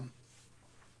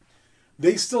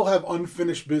they still have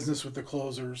unfinished business with the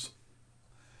closers.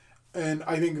 And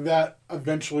I think that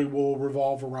eventually will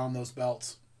revolve around those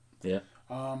belts. Yeah.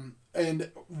 And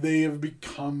they have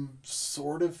become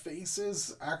sort of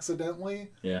faces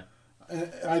accidentally. Yeah.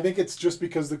 And I think it's just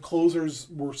because the closers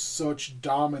were such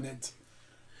dominant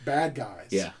bad guys.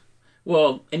 Yeah.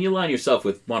 Well, and you line yourself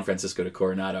with Juan Francisco de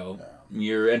Coronado. Yeah.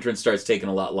 Your entrance starts taking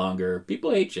a lot longer.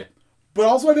 People hate you. But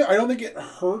also, I don't think it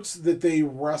hurts that they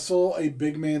wrestle a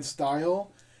big man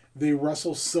style. They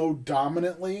wrestle so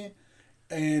dominantly,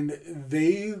 and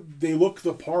they look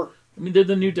the part. I mean, they're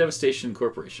the new Devastation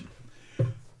Corporation. A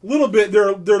little bit.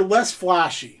 They're less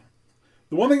flashy.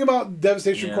 The one thing about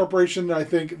Devastation Corporation, I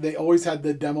think they always had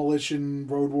the Demolition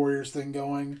Road Warriors thing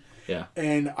going. Yeah.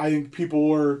 And I think people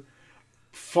were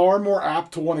far more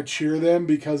apt to want to cheer them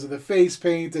because of the face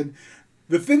paint. And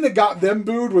the thing that got them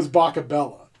booed was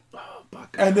Bacabella. Oh,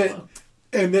 Bacabella.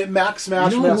 And that Max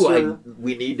Smashmaster...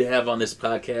 we need to have on this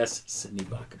podcast? Sidney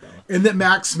Bacabella. And that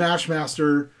Max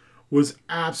Smashmaster was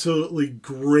absolutely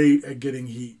great at getting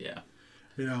heat. Yeah.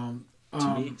 To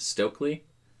me, Stokely...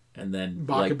 And then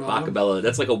Bacabella.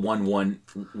 That's like a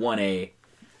 1-1-1A.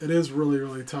 It is really,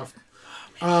 really tough.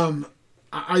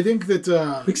 I think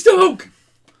that... Big Stoke!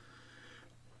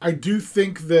 I do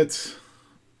think that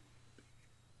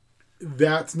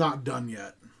that's not done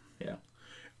yet. Yeah.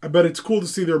 But it's cool to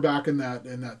see they're back in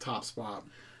that top spot.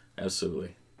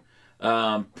 Absolutely.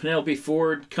 Penelope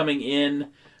Ford coming in,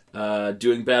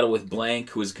 doing battle with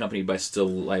Blank, who is accompanied by Still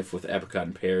Life with Apricot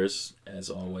and Pears, as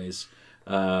always.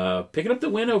 Picking up the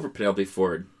win over Penelope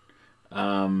Ford.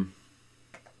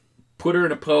 Put her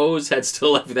in a pose, had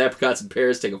Still Life with Apricots and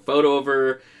Pears take a photo of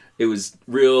her. It was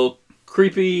real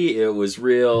creepy. It was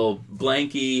real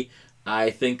blanky.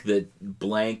 I think that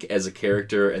Blank as a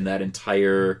character and that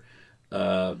entire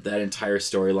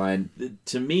storyline,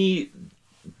 to me,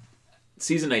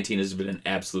 season 19 has been an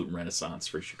absolute renaissance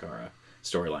for Chikara,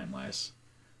 storyline-wise.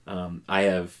 I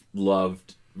have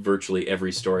loved virtually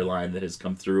every storyline that has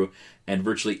come through, and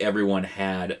virtually everyone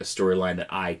had a storyline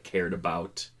that I cared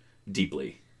about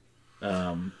deeply.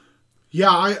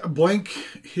 Blank,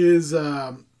 his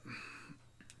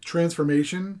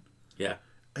transformation,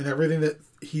 and everything that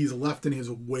he's left in his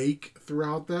wake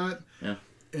throughout that,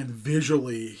 and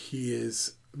visually he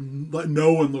is,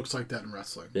 no one looks like that in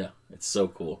wrestling. Yeah, it's so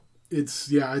cool. It's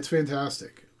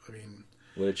fantastic. I mean,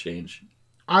 what a change.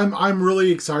 I'm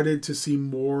really excited to see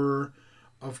more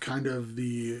of kind of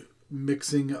the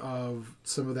mixing of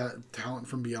some of that talent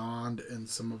from Beyond and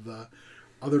some of the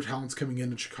other talents coming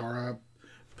into Chikara.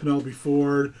 Penelope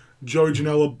Ford, Joey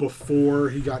Janela before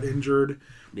he got injured.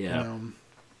 Yeah.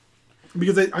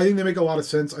 Because I think they make a lot of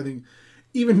sense. I think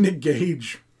even Nick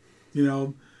Gage,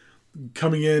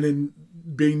 coming in and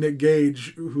being Nick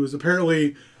Gage, who is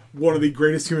apparently one of the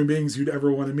greatest human beings you'd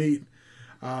ever want to meet.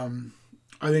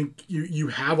 I think you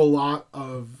have a lot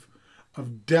of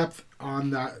depth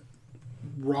on that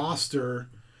roster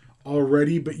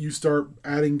already, but you start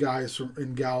adding guys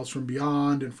and gals from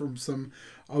Beyond and from some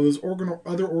of those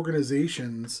other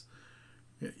organizations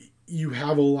you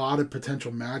have a lot of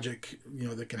potential magic,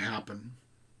 that can happen.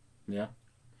 Yeah.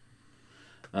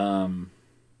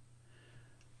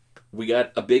 We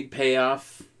got a big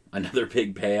payoff, another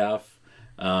big payoff.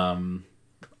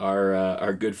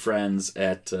 Our good friends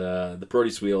at the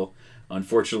Produce Wheel,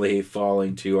 unfortunately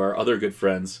falling to our other good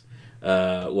friends,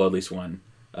 well, at least one.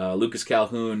 Lucas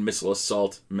Calhoun, Missile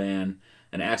Assault Man,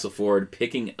 and Axel Ford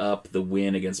picking up the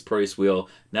win against Produce Wheel.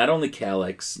 Not only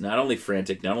Calyx, not only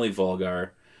Frantic, not only Volgar,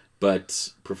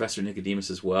 but Professor Nicodemus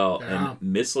as well. Yeah. And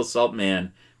Missile Assault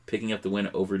Man picking up the win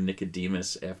over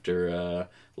Nicodemus after a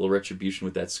little retribution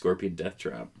with that Scorpion Death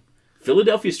Drop.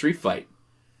 Philadelphia Street Fight.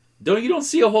 You don't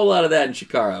see a whole lot of that in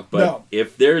Chikara, but No.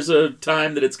 if there's a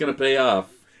time that it's going to pay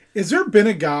off. Has there been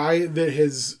a guy that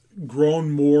has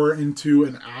grown more into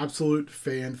an absolute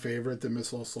fan favorite than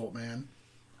Missile Assault Man?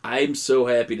 I'm so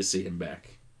happy to see him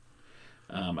back.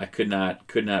 I could not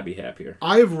be happier.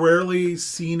 I've rarely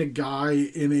seen a guy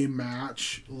in a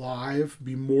match live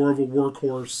be more of a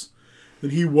workhorse than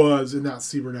he was in that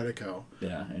Cybernetico.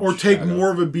 Yeah, in Or take Chicago.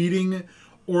 more of a beating,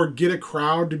 or get a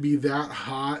crowd to be that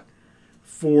hot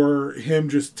for him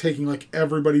just taking like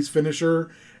everybody's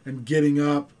finisher and getting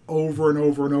up over and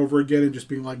over and over again and just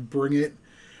being like, bring it.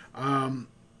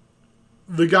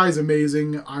 The guy's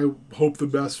amazing. I hope the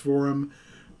best for him.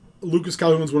 Lucas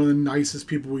Calhoun's one of the nicest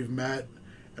people we've met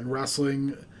in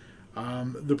wrestling.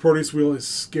 The Proteus Wheel is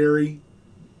scary.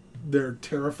 They're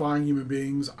terrifying human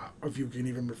beings, if you can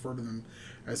even refer to them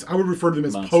as... I would refer to them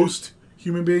as Monsters.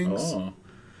 post-human beings.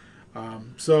 Oh.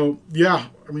 So, yeah,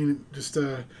 I mean, just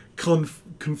a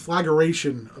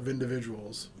conflagration of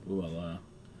individuals. Well,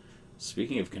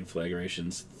 speaking of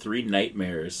conflagrations, 3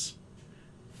 Nightmares,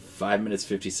 5 minutes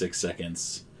 56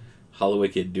 seconds.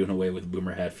 Hollowicked doing away with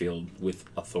Boomer Hatfield with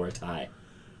authority.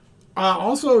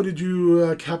 Also, did you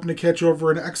happen to catch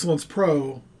over in Excellence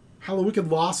Pro? Hollowicked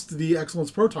lost the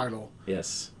Excellence Pro title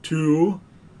Yes. to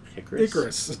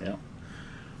Icarus. Yeah.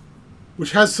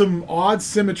 which has some odd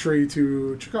symmetry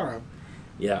to Chikara.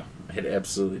 Yeah, it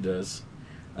absolutely does.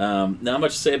 Not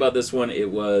much to say about this one.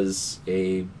 It was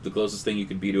the closest thing you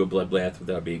could be to a bloodbath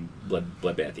without being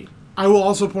bloodbathy. I will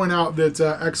also point out that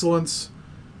Excellence,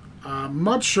 I'm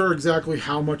not sure exactly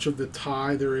how much of the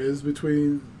tie there is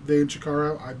between they and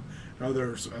Chikara. I know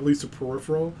there's at least a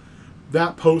peripheral.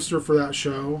 That poster for that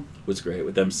show, Was great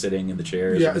with them sitting in the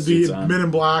chairs. yeah, with the the suits on. Men in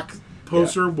Black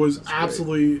poster was great.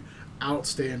 absolutely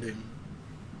outstanding.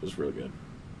 It was real good.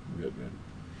 Real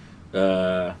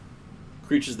good.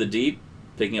 Creatures of the Deep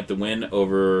picking up the win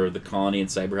over the Colony and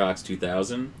Cyberhawks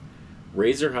 2000.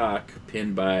 Razorhawk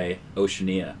pinned by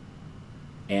Oceania.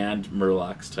 And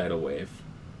Murloc's tidal wave.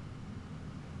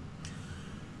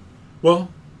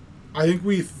 Well, I think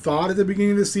we thought at the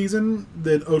beginning of the season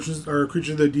that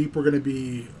Creatures of the Deep were going to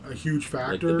be a huge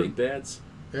factor. Like the big bads?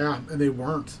 Yeah, and they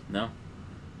weren't. No.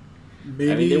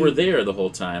 Maybe I mean, they were there the whole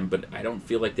time, but I don't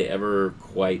feel like they ever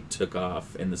quite took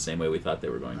off in the same way we thought they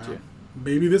were going to.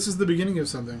 Maybe this is the beginning of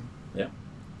something. Yeah.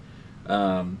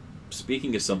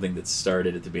 Speaking of something that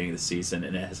started at the beginning of the season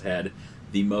and has had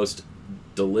the most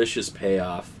delicious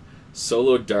payoff,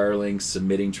 Solo Darling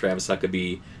submitting Travis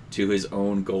Huckabee to his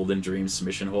own Golden Dream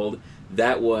submission hold.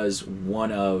 That was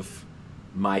one of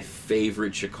my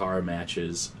favorite Chikara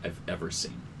matches I've ever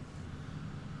seen.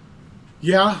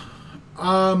 Yeah.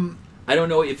 I don't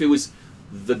know if it was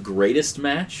the greatest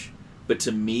match, but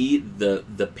to me,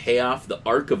 the payoff, the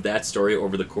arc of that story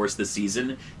over the course of the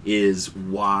season is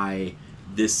why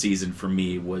this season for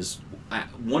me was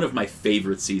one of my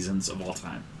favorite seasons of all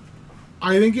time.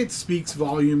 I think it speaks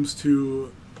volumes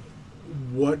to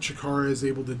what Chikara is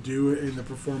able to do in the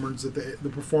performers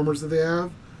that they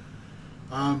have.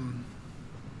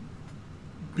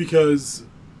 Because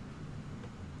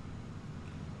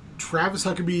Travis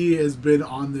Huckabee has been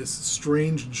on this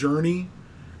strange journey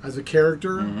as a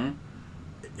character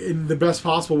in the best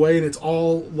possible way, and it's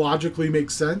all logically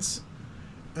makes sense.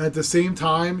 And at the same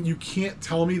time, you can't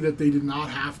tell me that they did not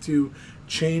have to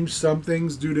change some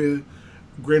things due to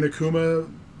Grand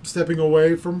Akuma stepping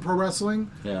away from pro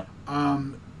wrestling. Yeah.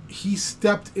 He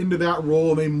stepped into that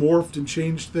role and they morphed and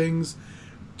changed things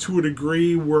to a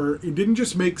degree where it didn't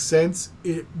just make sense,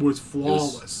 it was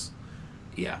flawless.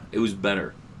 It was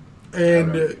better.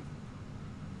 And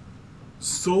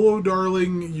Solo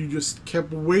Darling, you just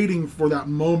kept waiting for that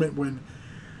moment when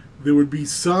there would be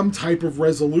some type of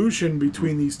resolution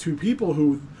between these two people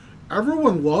who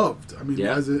everyone loved. I mean,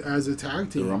 as a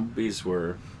tag team. The Rumblebees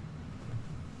were...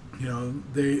 You know,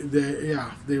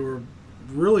 they were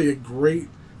really a great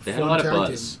They had a lot of tag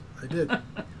buzz. team. They did.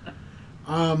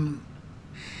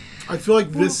 I feel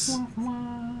like this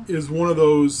is one of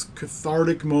those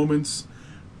cathartic moments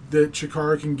that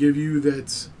Chikara can give you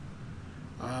that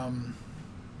I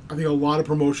think a lot of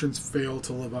promotions fail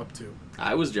to live up to.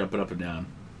 I was jumping up and down.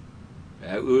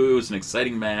 It was an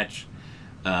exciting match.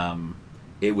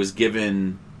 It was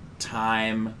given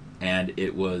time, and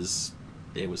it was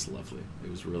lovely. It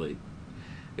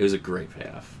was a great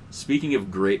payoff. Speaking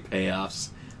of great payoffs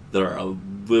that are a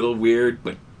little weird,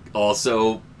 but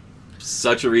also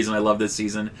such a reason I love this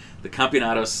season, the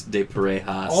Campeonatos de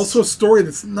Parejas. Also a story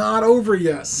that's not over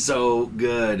yet. So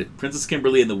good. Princess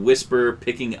Kimberly and the Whisper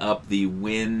picking up the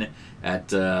win at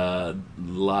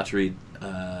Loterie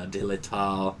de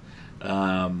l'Étoile.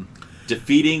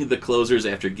 Defeating the Closers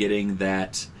after getting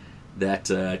that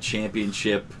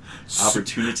championship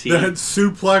opportunity. That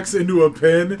suplex into a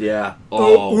pin. Yeah.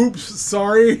 Oh, oops,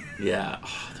 sorry. Yeah.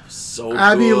 Oh, that was so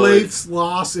Abby good. Laith's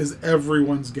loss is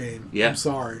everyone's game. Yeah. I'm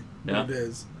sorry. Yeah. But it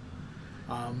is.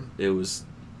 It was,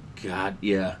 God,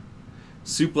 yeah.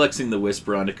 Suplexing the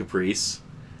Whisper onto Caprice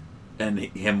and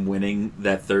him winning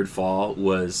that third fall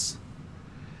was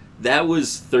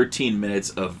 13 minutes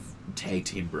of tag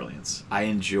team brilliance. I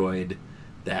enjoyed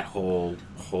that whole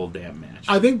damn match.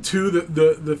 I think, too,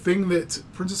 the thing that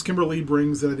Princess Kimberly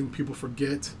brings that I think people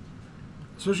forget,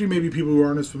 especially maybe people who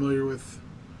aren't as familiar with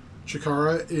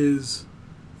Chikara, is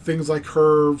things like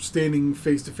her standing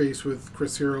face-to-face with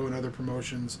Chris Hero and other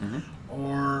promotions,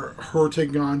 or her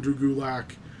taking on Drew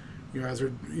Gulak, as her,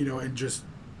 and just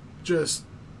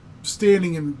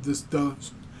standing in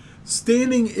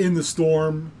standing in the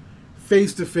storm,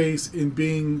 face-to-face, and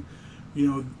being,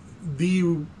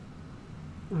 the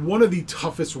one of the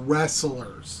toughest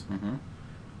wrestlers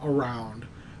around.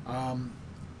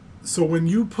 So when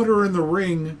you put her in the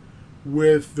ring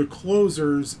with the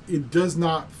Closers, it does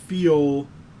not feel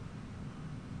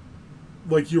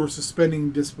like you were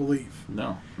suspending disbelief.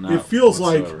 No, it feels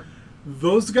whatsoever. like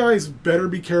those guys better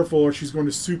be careful or she's going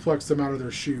to suplex them out of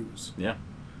their shoes. Yeah.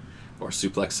 Or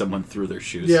suplex someone through their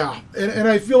shoes. Yeah, and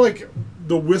I feel like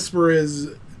the Whisper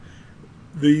is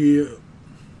a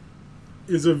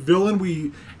villain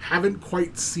we haven't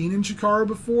quite seen in Chikara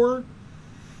before.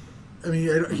 I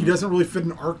mean, he doesn't really fit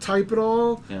an archetype at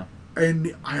all. Yeah.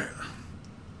 And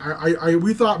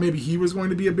we thought maybe he was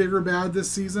going to be a bigger bad this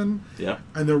season. Yeah.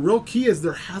 And the real key is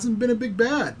there hasn't been a big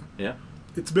bad. Yeah.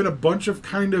 It's been a bunch of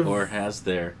kind of... Or has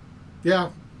there?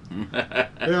 Yeah.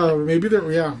 Yeah, maybe there...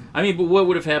 Yeah. I mean, but what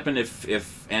would have happened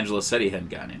if Angela Setti hadn't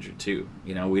gotten injured, too?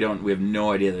 We have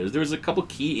no idea. There was a couple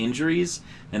key injuries,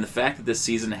 and the fact that this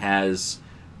season has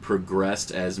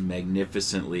progressed as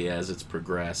magnificently as it's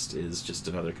progressed is just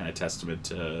another kind of testament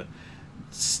to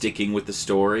sticking with the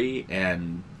story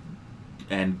and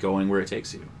going where it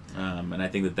takes you. And I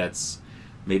think that that's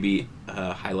maybe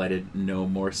highlighted no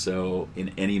more so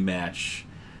in any match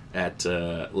at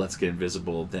Let's Get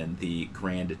Invisible than the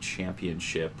Grand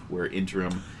Championship, where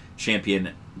interim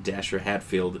champion Dasher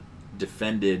Hatfield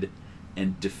defended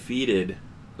and defeated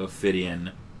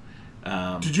Ophidian.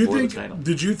 Did you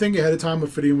think ahead of time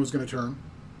Ophidian was going to turn?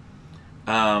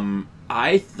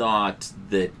 I thought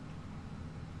that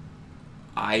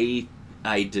I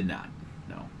did not.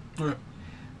 No. Okay.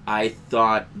 I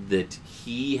thought that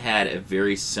he had a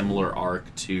very similar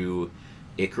arc to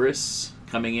Icarus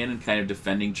coming in and kind of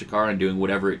defending Chikara and doing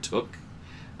whatever it took.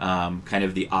 Kind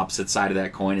of the opposite side of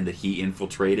that coin, and that he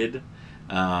infiltrated.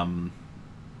 I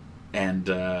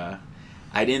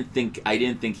didn't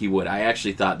think he would. I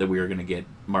actually thought that we were going to get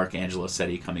Mark Angelo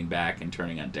Setti coming back and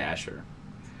turning on Dasher.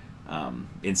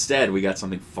 Instead, we got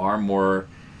something far more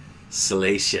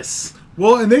salacious.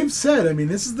 Well, and they've said, I mean,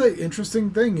 this is the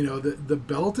interesting thing, the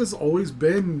belt has always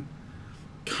been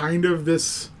kind of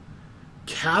this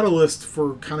catalyst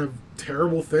for kind of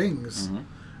terrible things.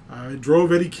 It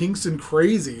drove Eddie Kingston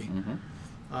crazy.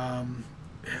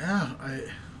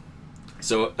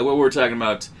 So what we're talking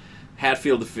about,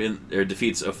 Hatfield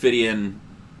defeats Ophidian.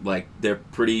 Like, they're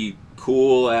pretty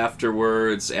cool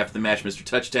afterwards. After the match, Mr.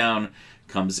 Touchdown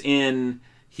comes in.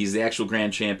 He's the actual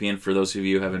grand champion. For those of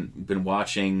you who haven't been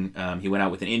watching, he went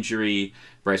out with an injury.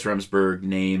 Bryce Remsburg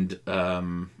named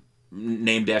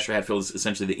Dasher Hatfield as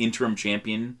essentially the interim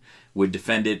champion. Would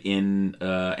defend it in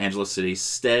Angelo Setti's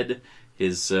stead.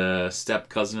 His step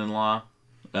cousin-in-law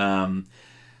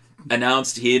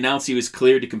announced he was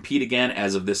cleared to compete again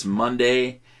as of this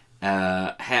Monday.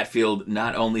 Hatfield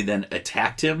not only then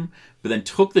attacked him, but then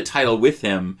took the title with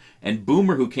him. And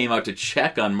Boomer, who came out to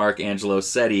check on Mark Angelo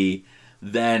Setti,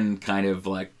 then kind of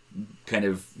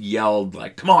yelled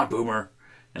like, "Come on, Boomer!"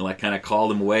 and like kind of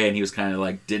called him away. And he was kind of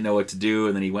like didn't know what to do.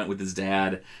 And then he went with his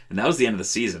dad, and that was the end of the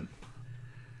season.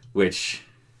 Which,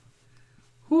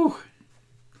 whew.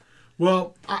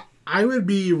 Well, I would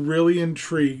be really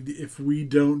intrigued if we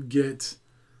don't get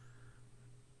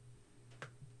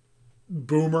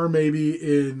Boomer maybe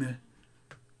in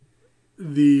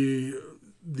the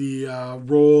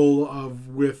role of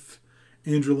with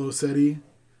Angelo Setti,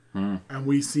 and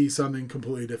we see something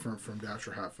completely different from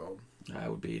Dasher Hatfield. I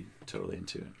would be totally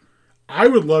into it. I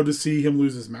would love to see him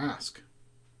lose his mask.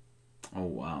 Oh,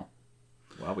 wow.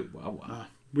 Wow.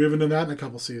 We haven't done that in a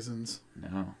couple seasons.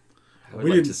 No. I would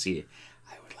like to see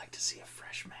a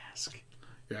fresh mask.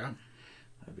 Yeah.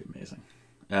 That'd be amazing.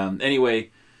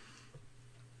 Anyway,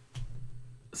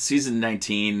 season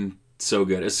 19, so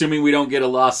good. Assuming we don't get a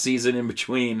lost season in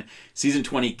between, season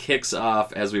 20 kicks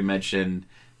off, as we mentioned,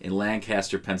 in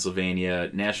Lancaster, Pennsylvania,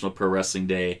 National Pro Wrestling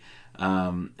Day.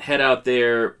 Head out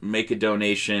there, make a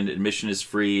donation. Admission is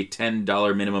free.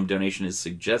 $10 minimum donation is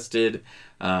suggested.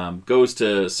 Goes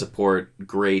to support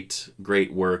great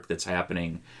work that's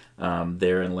happening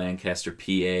there in Lancaster,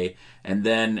 PA. And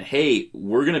then, hey,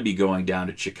 we're going to be going down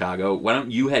to Chicago. Why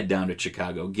don't you head down to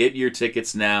Chicago? Get your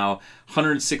tickets now.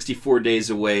 164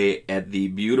 days away at the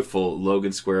beautiful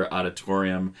Logan Square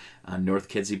Auditorium on North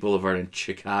Kedzie Boulevard in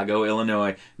Chicago,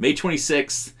 Illinois. May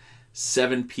 26th,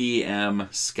 7 p.m.,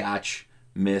 Scotch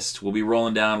Mist. We'll be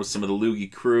rolling down with some of the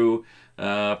Loogie crew.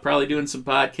 Probably doing some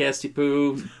podcasty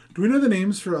poo. Do we know the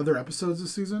names for other episodes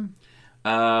this season?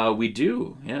 We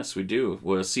do. Yes, we do.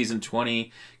 Well, season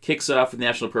 20 kicks off with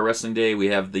National Pro Wrestling Day. We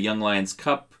have the Young Lions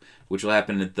Cup, which will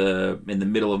happen in the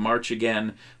middle of March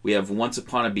again. We have Once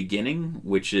Upon a Beginning,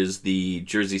 which is the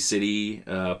Jersey City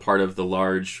part of the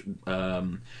large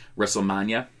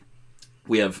WrestleMania.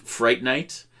 We have Fright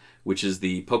Night, which is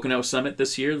the Pocono Summit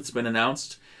this year that's been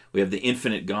announced. We have the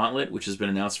Infinite Gauntlet, which has been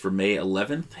announced for May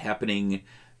 11th, happening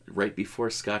right before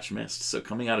Scotch Mist. So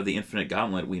coming out of the Infinite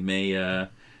Gauntlet, we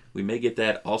may get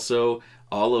that. Also,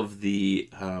 all of the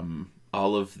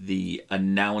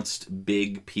announced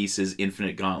big pieces,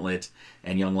 Infinite Gauntlet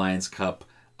and Young Lions Cup,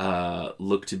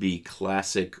 look to be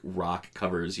classic rock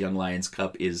covers. Young Lions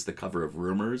Cup is the cover of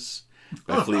Rumors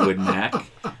by Fleetwood Mac.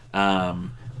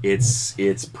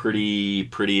 It's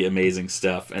pretty amazing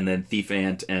stuff. And then Thief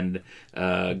Ant and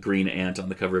Green Ant on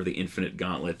the cover of the Infinite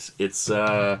Gauntlet. It's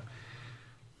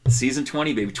season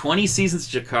 20, baby. 20 seasons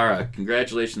of Chikara.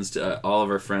 Congratulations to all of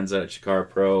our friends out at Chikara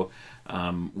Pro.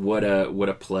 What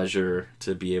a pleasure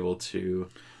to be able to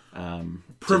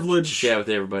privilege to chat with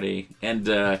everybody,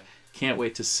 and can't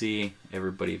wait to see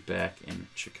everybody back in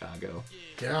Chicago.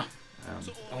 Yeah,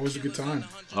 always a good time.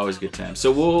 Always a good time.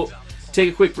 So we'll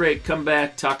take a quick break, come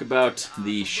back, talk about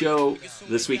the show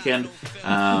this weekend,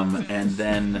 and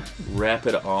then wrap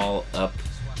it all up.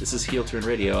 This is Heel Turn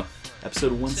Radio,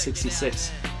 episode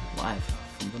 166, live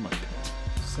from the Mud Pit.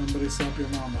 Somebody slap your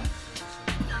mama.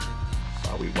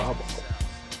 Wowie wow wow.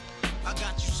 I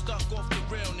got you stuck off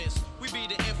the realness. We be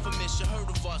the infamous, you heard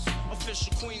of us.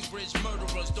 Official Queensbridge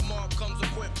murderers. The mob comes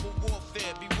equipped for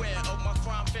warfare. Beware of my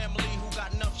crime family who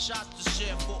got enough shots to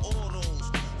share for all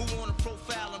those who wanna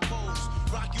profile and pose.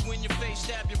 Rock you in your face,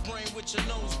 stab your brain with your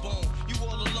nose bone. You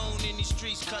all alone in these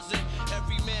streets, cousin.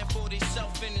 Every man for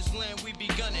theyself in his land, we be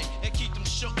gunning. And keep them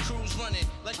shook crews running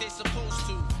like they supposed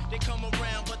to. They come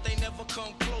around, but they never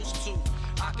come close to.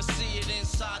 I can see it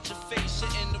inside your face,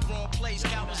 you're in the wrong place.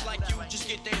 Cowards like you just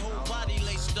get their whole body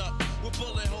laced up with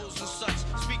bullet holes and such.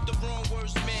 Speak the wrong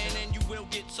words, man, and you will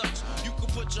get touched. You could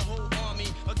put your whole army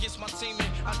against my team, and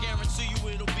I guarantee you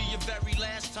it'll be your very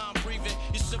last time breathing.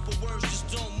 Your simple words just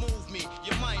don't move me.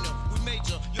 You're minor, we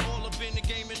major. You're all up in the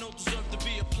game and don't deserve to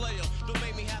be a player. Don't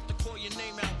make me have to call your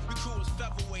name out. We crew is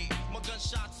featherweight. My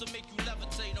gunshots will make you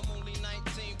levitate. I'm only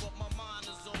 19, but my mind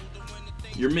is older when the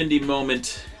thing. Your Mindy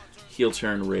moment. Heel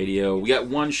Turn Radio. We got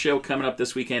one show coming up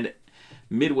this weekend.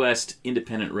 Midwest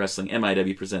Independent Wrestling,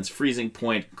 MIW, presents Freezing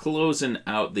Point, closing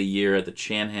out the year at the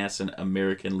Chanhassen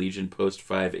American Legion Post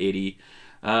 580.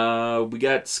 We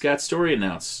got Scott Story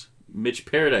announced. Mitch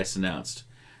Paradise announced.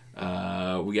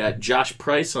 We got Josh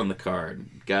Price on the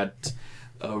card. Got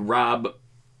Rob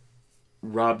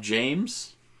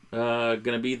James going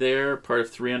to be there, part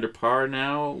of 3 Under Par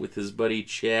now, with his buddy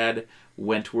Chad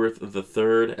Wentworth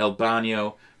III,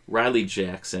 Albano, Riley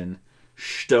Jackson,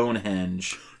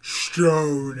 Stonehenge.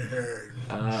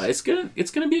 It's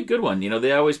gonna be a good one. You know,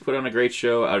 they always put on a great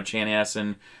show out of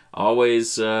Chanhassen.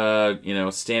 Always,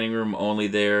 standing room only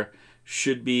there.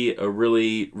 Should be a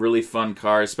really, really fun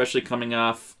card, especially coming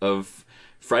off of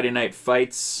Friday Night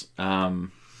Fights. A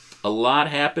lot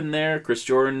happened there. Chris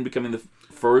Jordan becoming the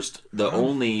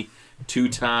only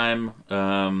 2-time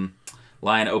Lion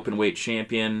Openweight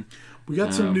champion. We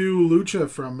got some new lucha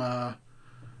from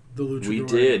the Luchador. We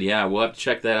did, yeah. We'll have to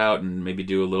check that out and maybe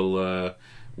do a little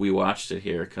We Watched It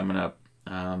here coming up.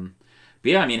 But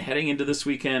yeah, I mean, heading into this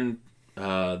weekend,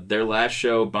 their last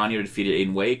show, Bonnier defeated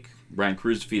Aiden Wake. Brian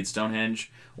Cruz defeated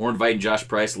Stonehenge. Orin Veidt and Josh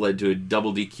Price led to a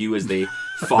double DQ as they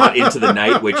fought into the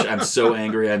night, which I'm so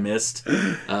angry I missed.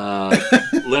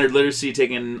 Leonard Literacy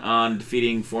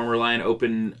defeating former Lion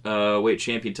Open weight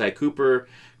champion Ty Cooper.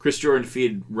 Chris Jordan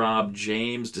defeated Rob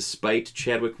James despite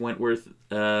Chadwick Wentworth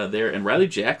there, and Riley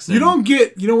Jackson. You don't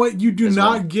get, you know what? You do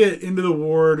not get into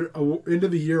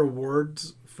the year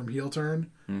awards from Heel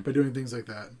Turn by doing things like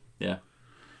that. Yeah,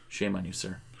 shame on you,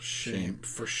 sir. Shame.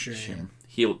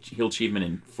 Heel achievement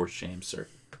and for shame, sir.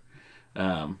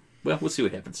 Well, we'll see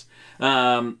what happens.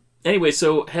 Anyway,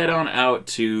 so head on out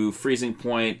to Freezing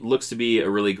Point. Looks to be a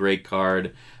really great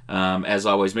card. As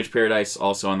always, Mitch Paradise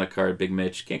also on the card. Big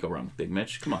Mitch. Can't go wrong with Big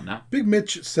Mitch. Come on now. Big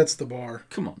Mitch sets the bar.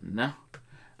 Come on now.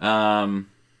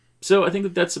 So I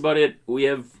think that's about it. We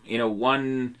have,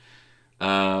 one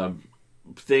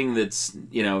thing that's,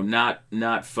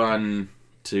 not fun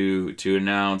to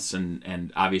announce,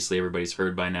 and obviously everybody's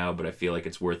heard by now, but I feel like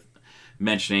it's worth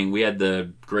mentioning. We had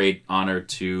the great honor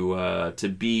to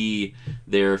be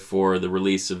there for the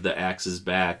release of the Axe's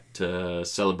Back to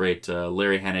celebrate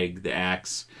Larry Hennig, the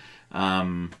Axe,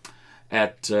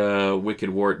 at Wicked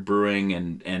Wart Brewing,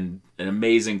 and an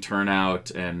amazing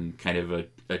turnout and kind of a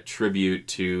tribute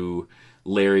to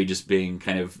Larry just being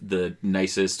kind of the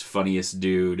nicest, funniest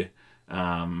dude.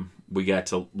 We got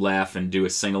to laugh and do a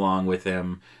sing along with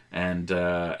him, and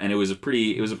it was a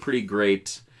pretty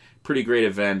great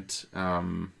event.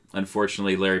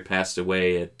 Unfortunately, Larry passed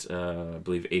away at I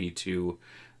believe 82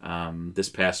 this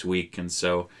past week, and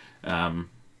so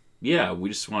we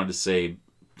just wanted to say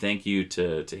thank you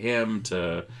to him,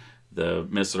 to the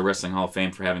Minnesota Wrestling Hall of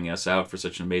Fame for having us out for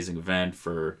such an amazing event,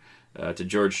 to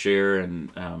George Scheer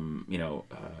and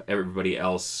everybody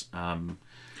else.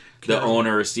 The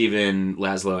owner, Steven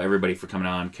Laszlo, everybody for coming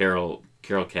on, Carol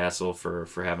Castle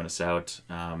for having us out.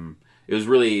 It was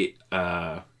really,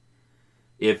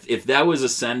 if that was a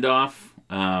send off,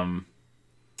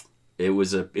 it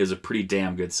was a pretty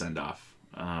damn good send off.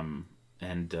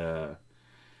 And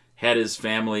had his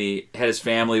family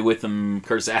with him.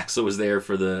 Curtis Axel was there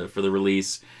for the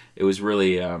release. It was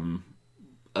really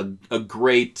a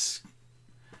great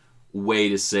way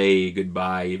to say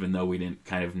goodbye, even though we didn't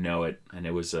kind of know it, and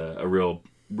it was a real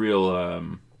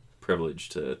privilege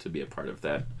to be a part of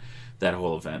that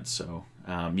whole event. So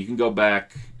you can go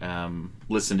back,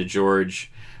 listen to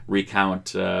George recount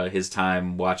his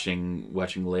time watching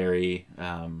Larry,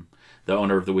 the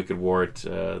owner of the Wicked Wart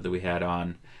that we had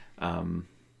on. Larry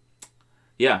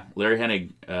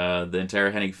Hennig, the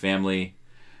entire Hennig family,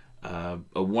 a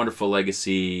wonderful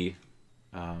legacy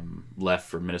left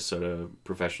for Minnesota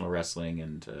professional wrestling,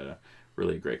 and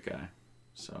really a great guy.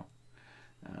 So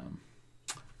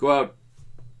go out,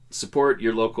 support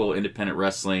your local independent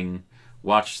wrestling,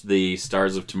 watch the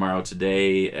Stars of Tomorrow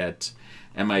today at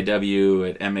MIW,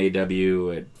 at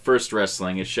MAW, at First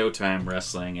Wrestling, at Showtime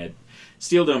Wrestling, at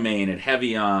Steel Domain, at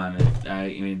Heavy On, at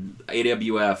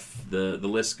AWF, the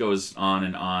list goes on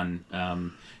and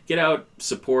on. Get out,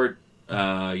 support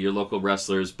your local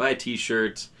wrestlers, buy a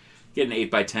t-shirt, get an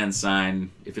 8x10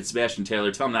 sign. If it's Sebastian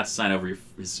Taylor, tell him not to sign over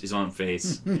his own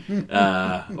face.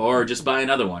 Or just buy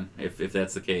another one, if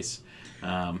that's the case.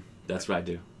 That's what I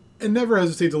do. And never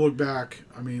hesitate to look back.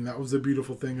 I mean, that was the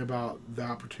beautiful thing about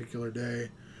that particular day,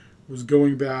 was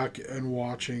going back and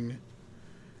watching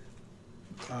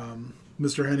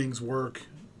Mr. Hennig's work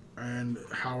and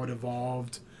how it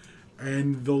evolved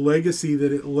and the legacy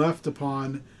that it left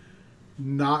upon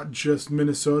not just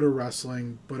Minnesota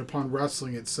wrestling, but upon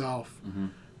wrestling itself. Mm-hmm.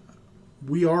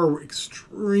 We are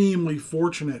extremely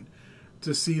fortunate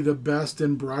to see the best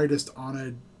and brightest on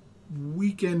a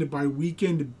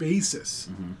weekend-by-weekend basis.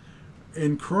 Mm-hmm.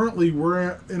 And currently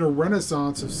we're in a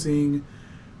renaissance of seeing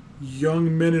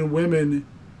young men and women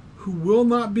who will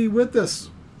not be with us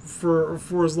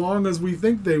for as long as we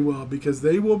think they will, because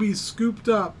they will be scooped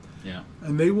up,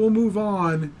 and they will move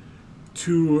on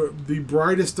to the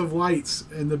brightest of lights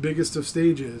and the biggest of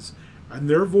stages, and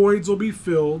their voids will be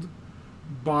filled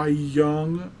by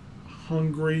young,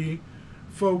 hungry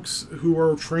folks who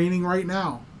are training right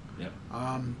now. Yep.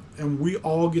 And we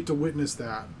all get to witness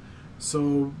that.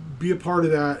 So be a part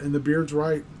of that, and the Beard's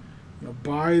right.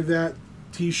 Buy that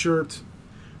t-shirt,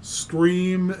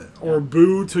 scream or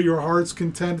boo to your heart's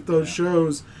content at those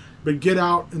shows, but get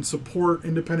out and support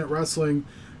independent wrestling,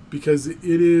 because it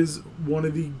is one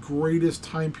of the greatest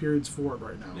time periods for it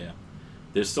right now. Yeah.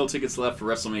 There's still tickets left for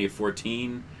WrestleMania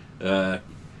 14.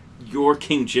 Your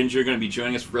King Ginger going to be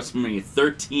joining us for WrestleMania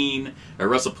 13, or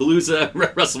WrestlePalooza,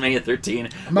 WrestleMania 13.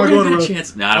 I'm not going to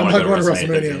chance. No, I don't want to go to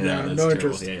WrestleMania. No, no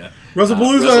interest. Yeah.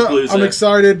 WrestlePalooza, I'm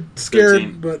excited, scared,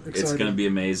 13. but excited. It's going to be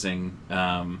amazing.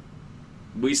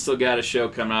 we still got a show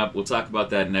coming up. We'll talk about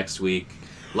that next week.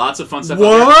 Lots of fun stuff.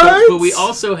 What? But we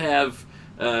also have,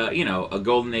 a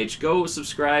golden age. Go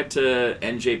subscribe to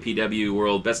NJPW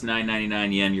World. Best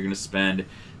 $9.99 yen you're going to spend.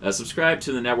 Subscribe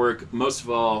to the network. Most of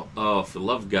all, for the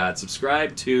love of God,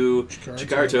 subscribe to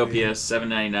Chikaratopia,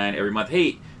 $7.99 every month.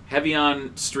 Hey, Heavy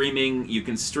On streaming. You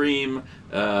can stream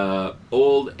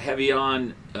old Heavy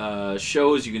On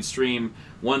shows. You can stream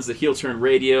one's the Heel Turn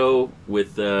Radio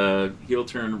with the Heel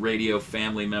Turn Radio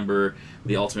family member,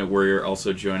 the Ultimate Warrior,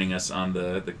 also joining us on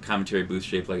the commentary booth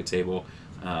shaped like a table.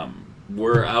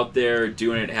 We're out there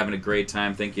doing it, having a great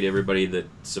time. Thank you to everybody that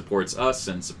supports us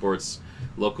and supports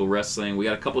local wrestling. We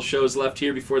got a couple shows left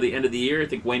here before the end of the year. I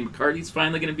think Wayne McCarthy's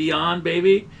finally going to be on,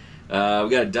 baby. We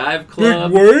got a dive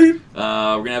club. Big Wayne?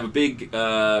 We're going to have a big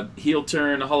Heel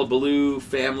Turn Hullabaloo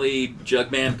family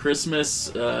Jugman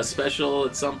Christmas special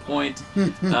at some point.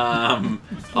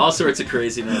 All sorts of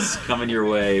craziness coming your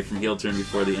way from Heel Turn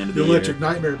before the end of the year. Electric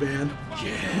Nightmare Band.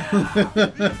 Yeah.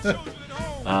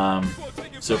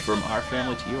 So from our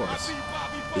family to yours,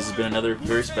 this has been another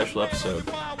very special episode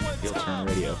of Heel Turn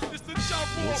Radio.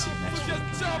 We'll see you next week.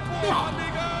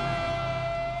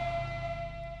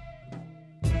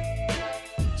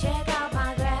 Check out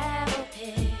my gravel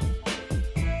pit,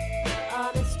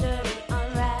 all the story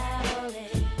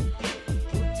unraveling.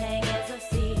 Wu-Tang is a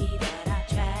city that I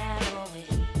travel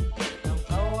with. Don't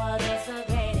go against the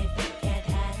grain if you can't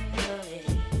handle it.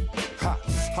 Ha!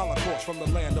 Holocaust from the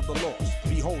land of the lost.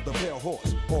 Behold the pale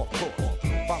horse, off course.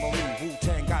 Follow me,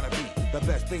 Wu-Tang gotta be the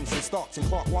best things in Starks and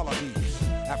Clark Wallabies.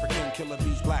 African killer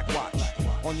bees, Black Watch.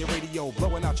 On your radio,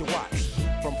 blowing out your watch.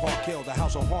 From Park Hill to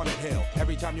House on Haunted Hill.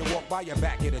 Every time you walk by, your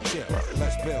back get a chill.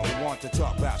 Let's build, who want to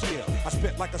talk about skill. I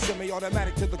spit like a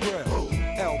semi-automatic to the grill.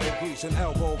 Elbow grease and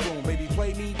elbow boom. Baby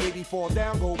play me, baby fall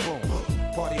down, go boom.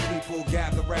 Party people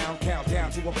gather round, count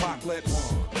down to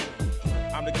apocalypse.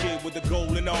 I'm the kid with the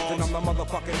golden arms. And I'm the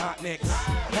motherfucking hot nicks.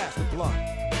 Pass the blunt.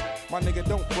 My nigga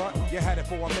don't front. You had it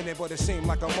for a minute, but it seemed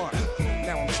like a month.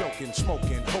 Now I'm choking,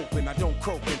 smoking, hoping I don't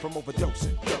croaking from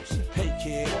overdosing. Hey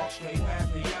kid,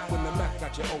 when the mouth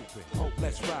got you open,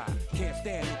 let's ride. Can't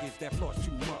stand niggas that floss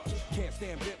too much. Can't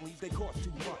stand Bentleys, they cost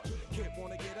too much. Can't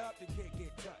wanna get up, they can't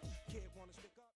get touched.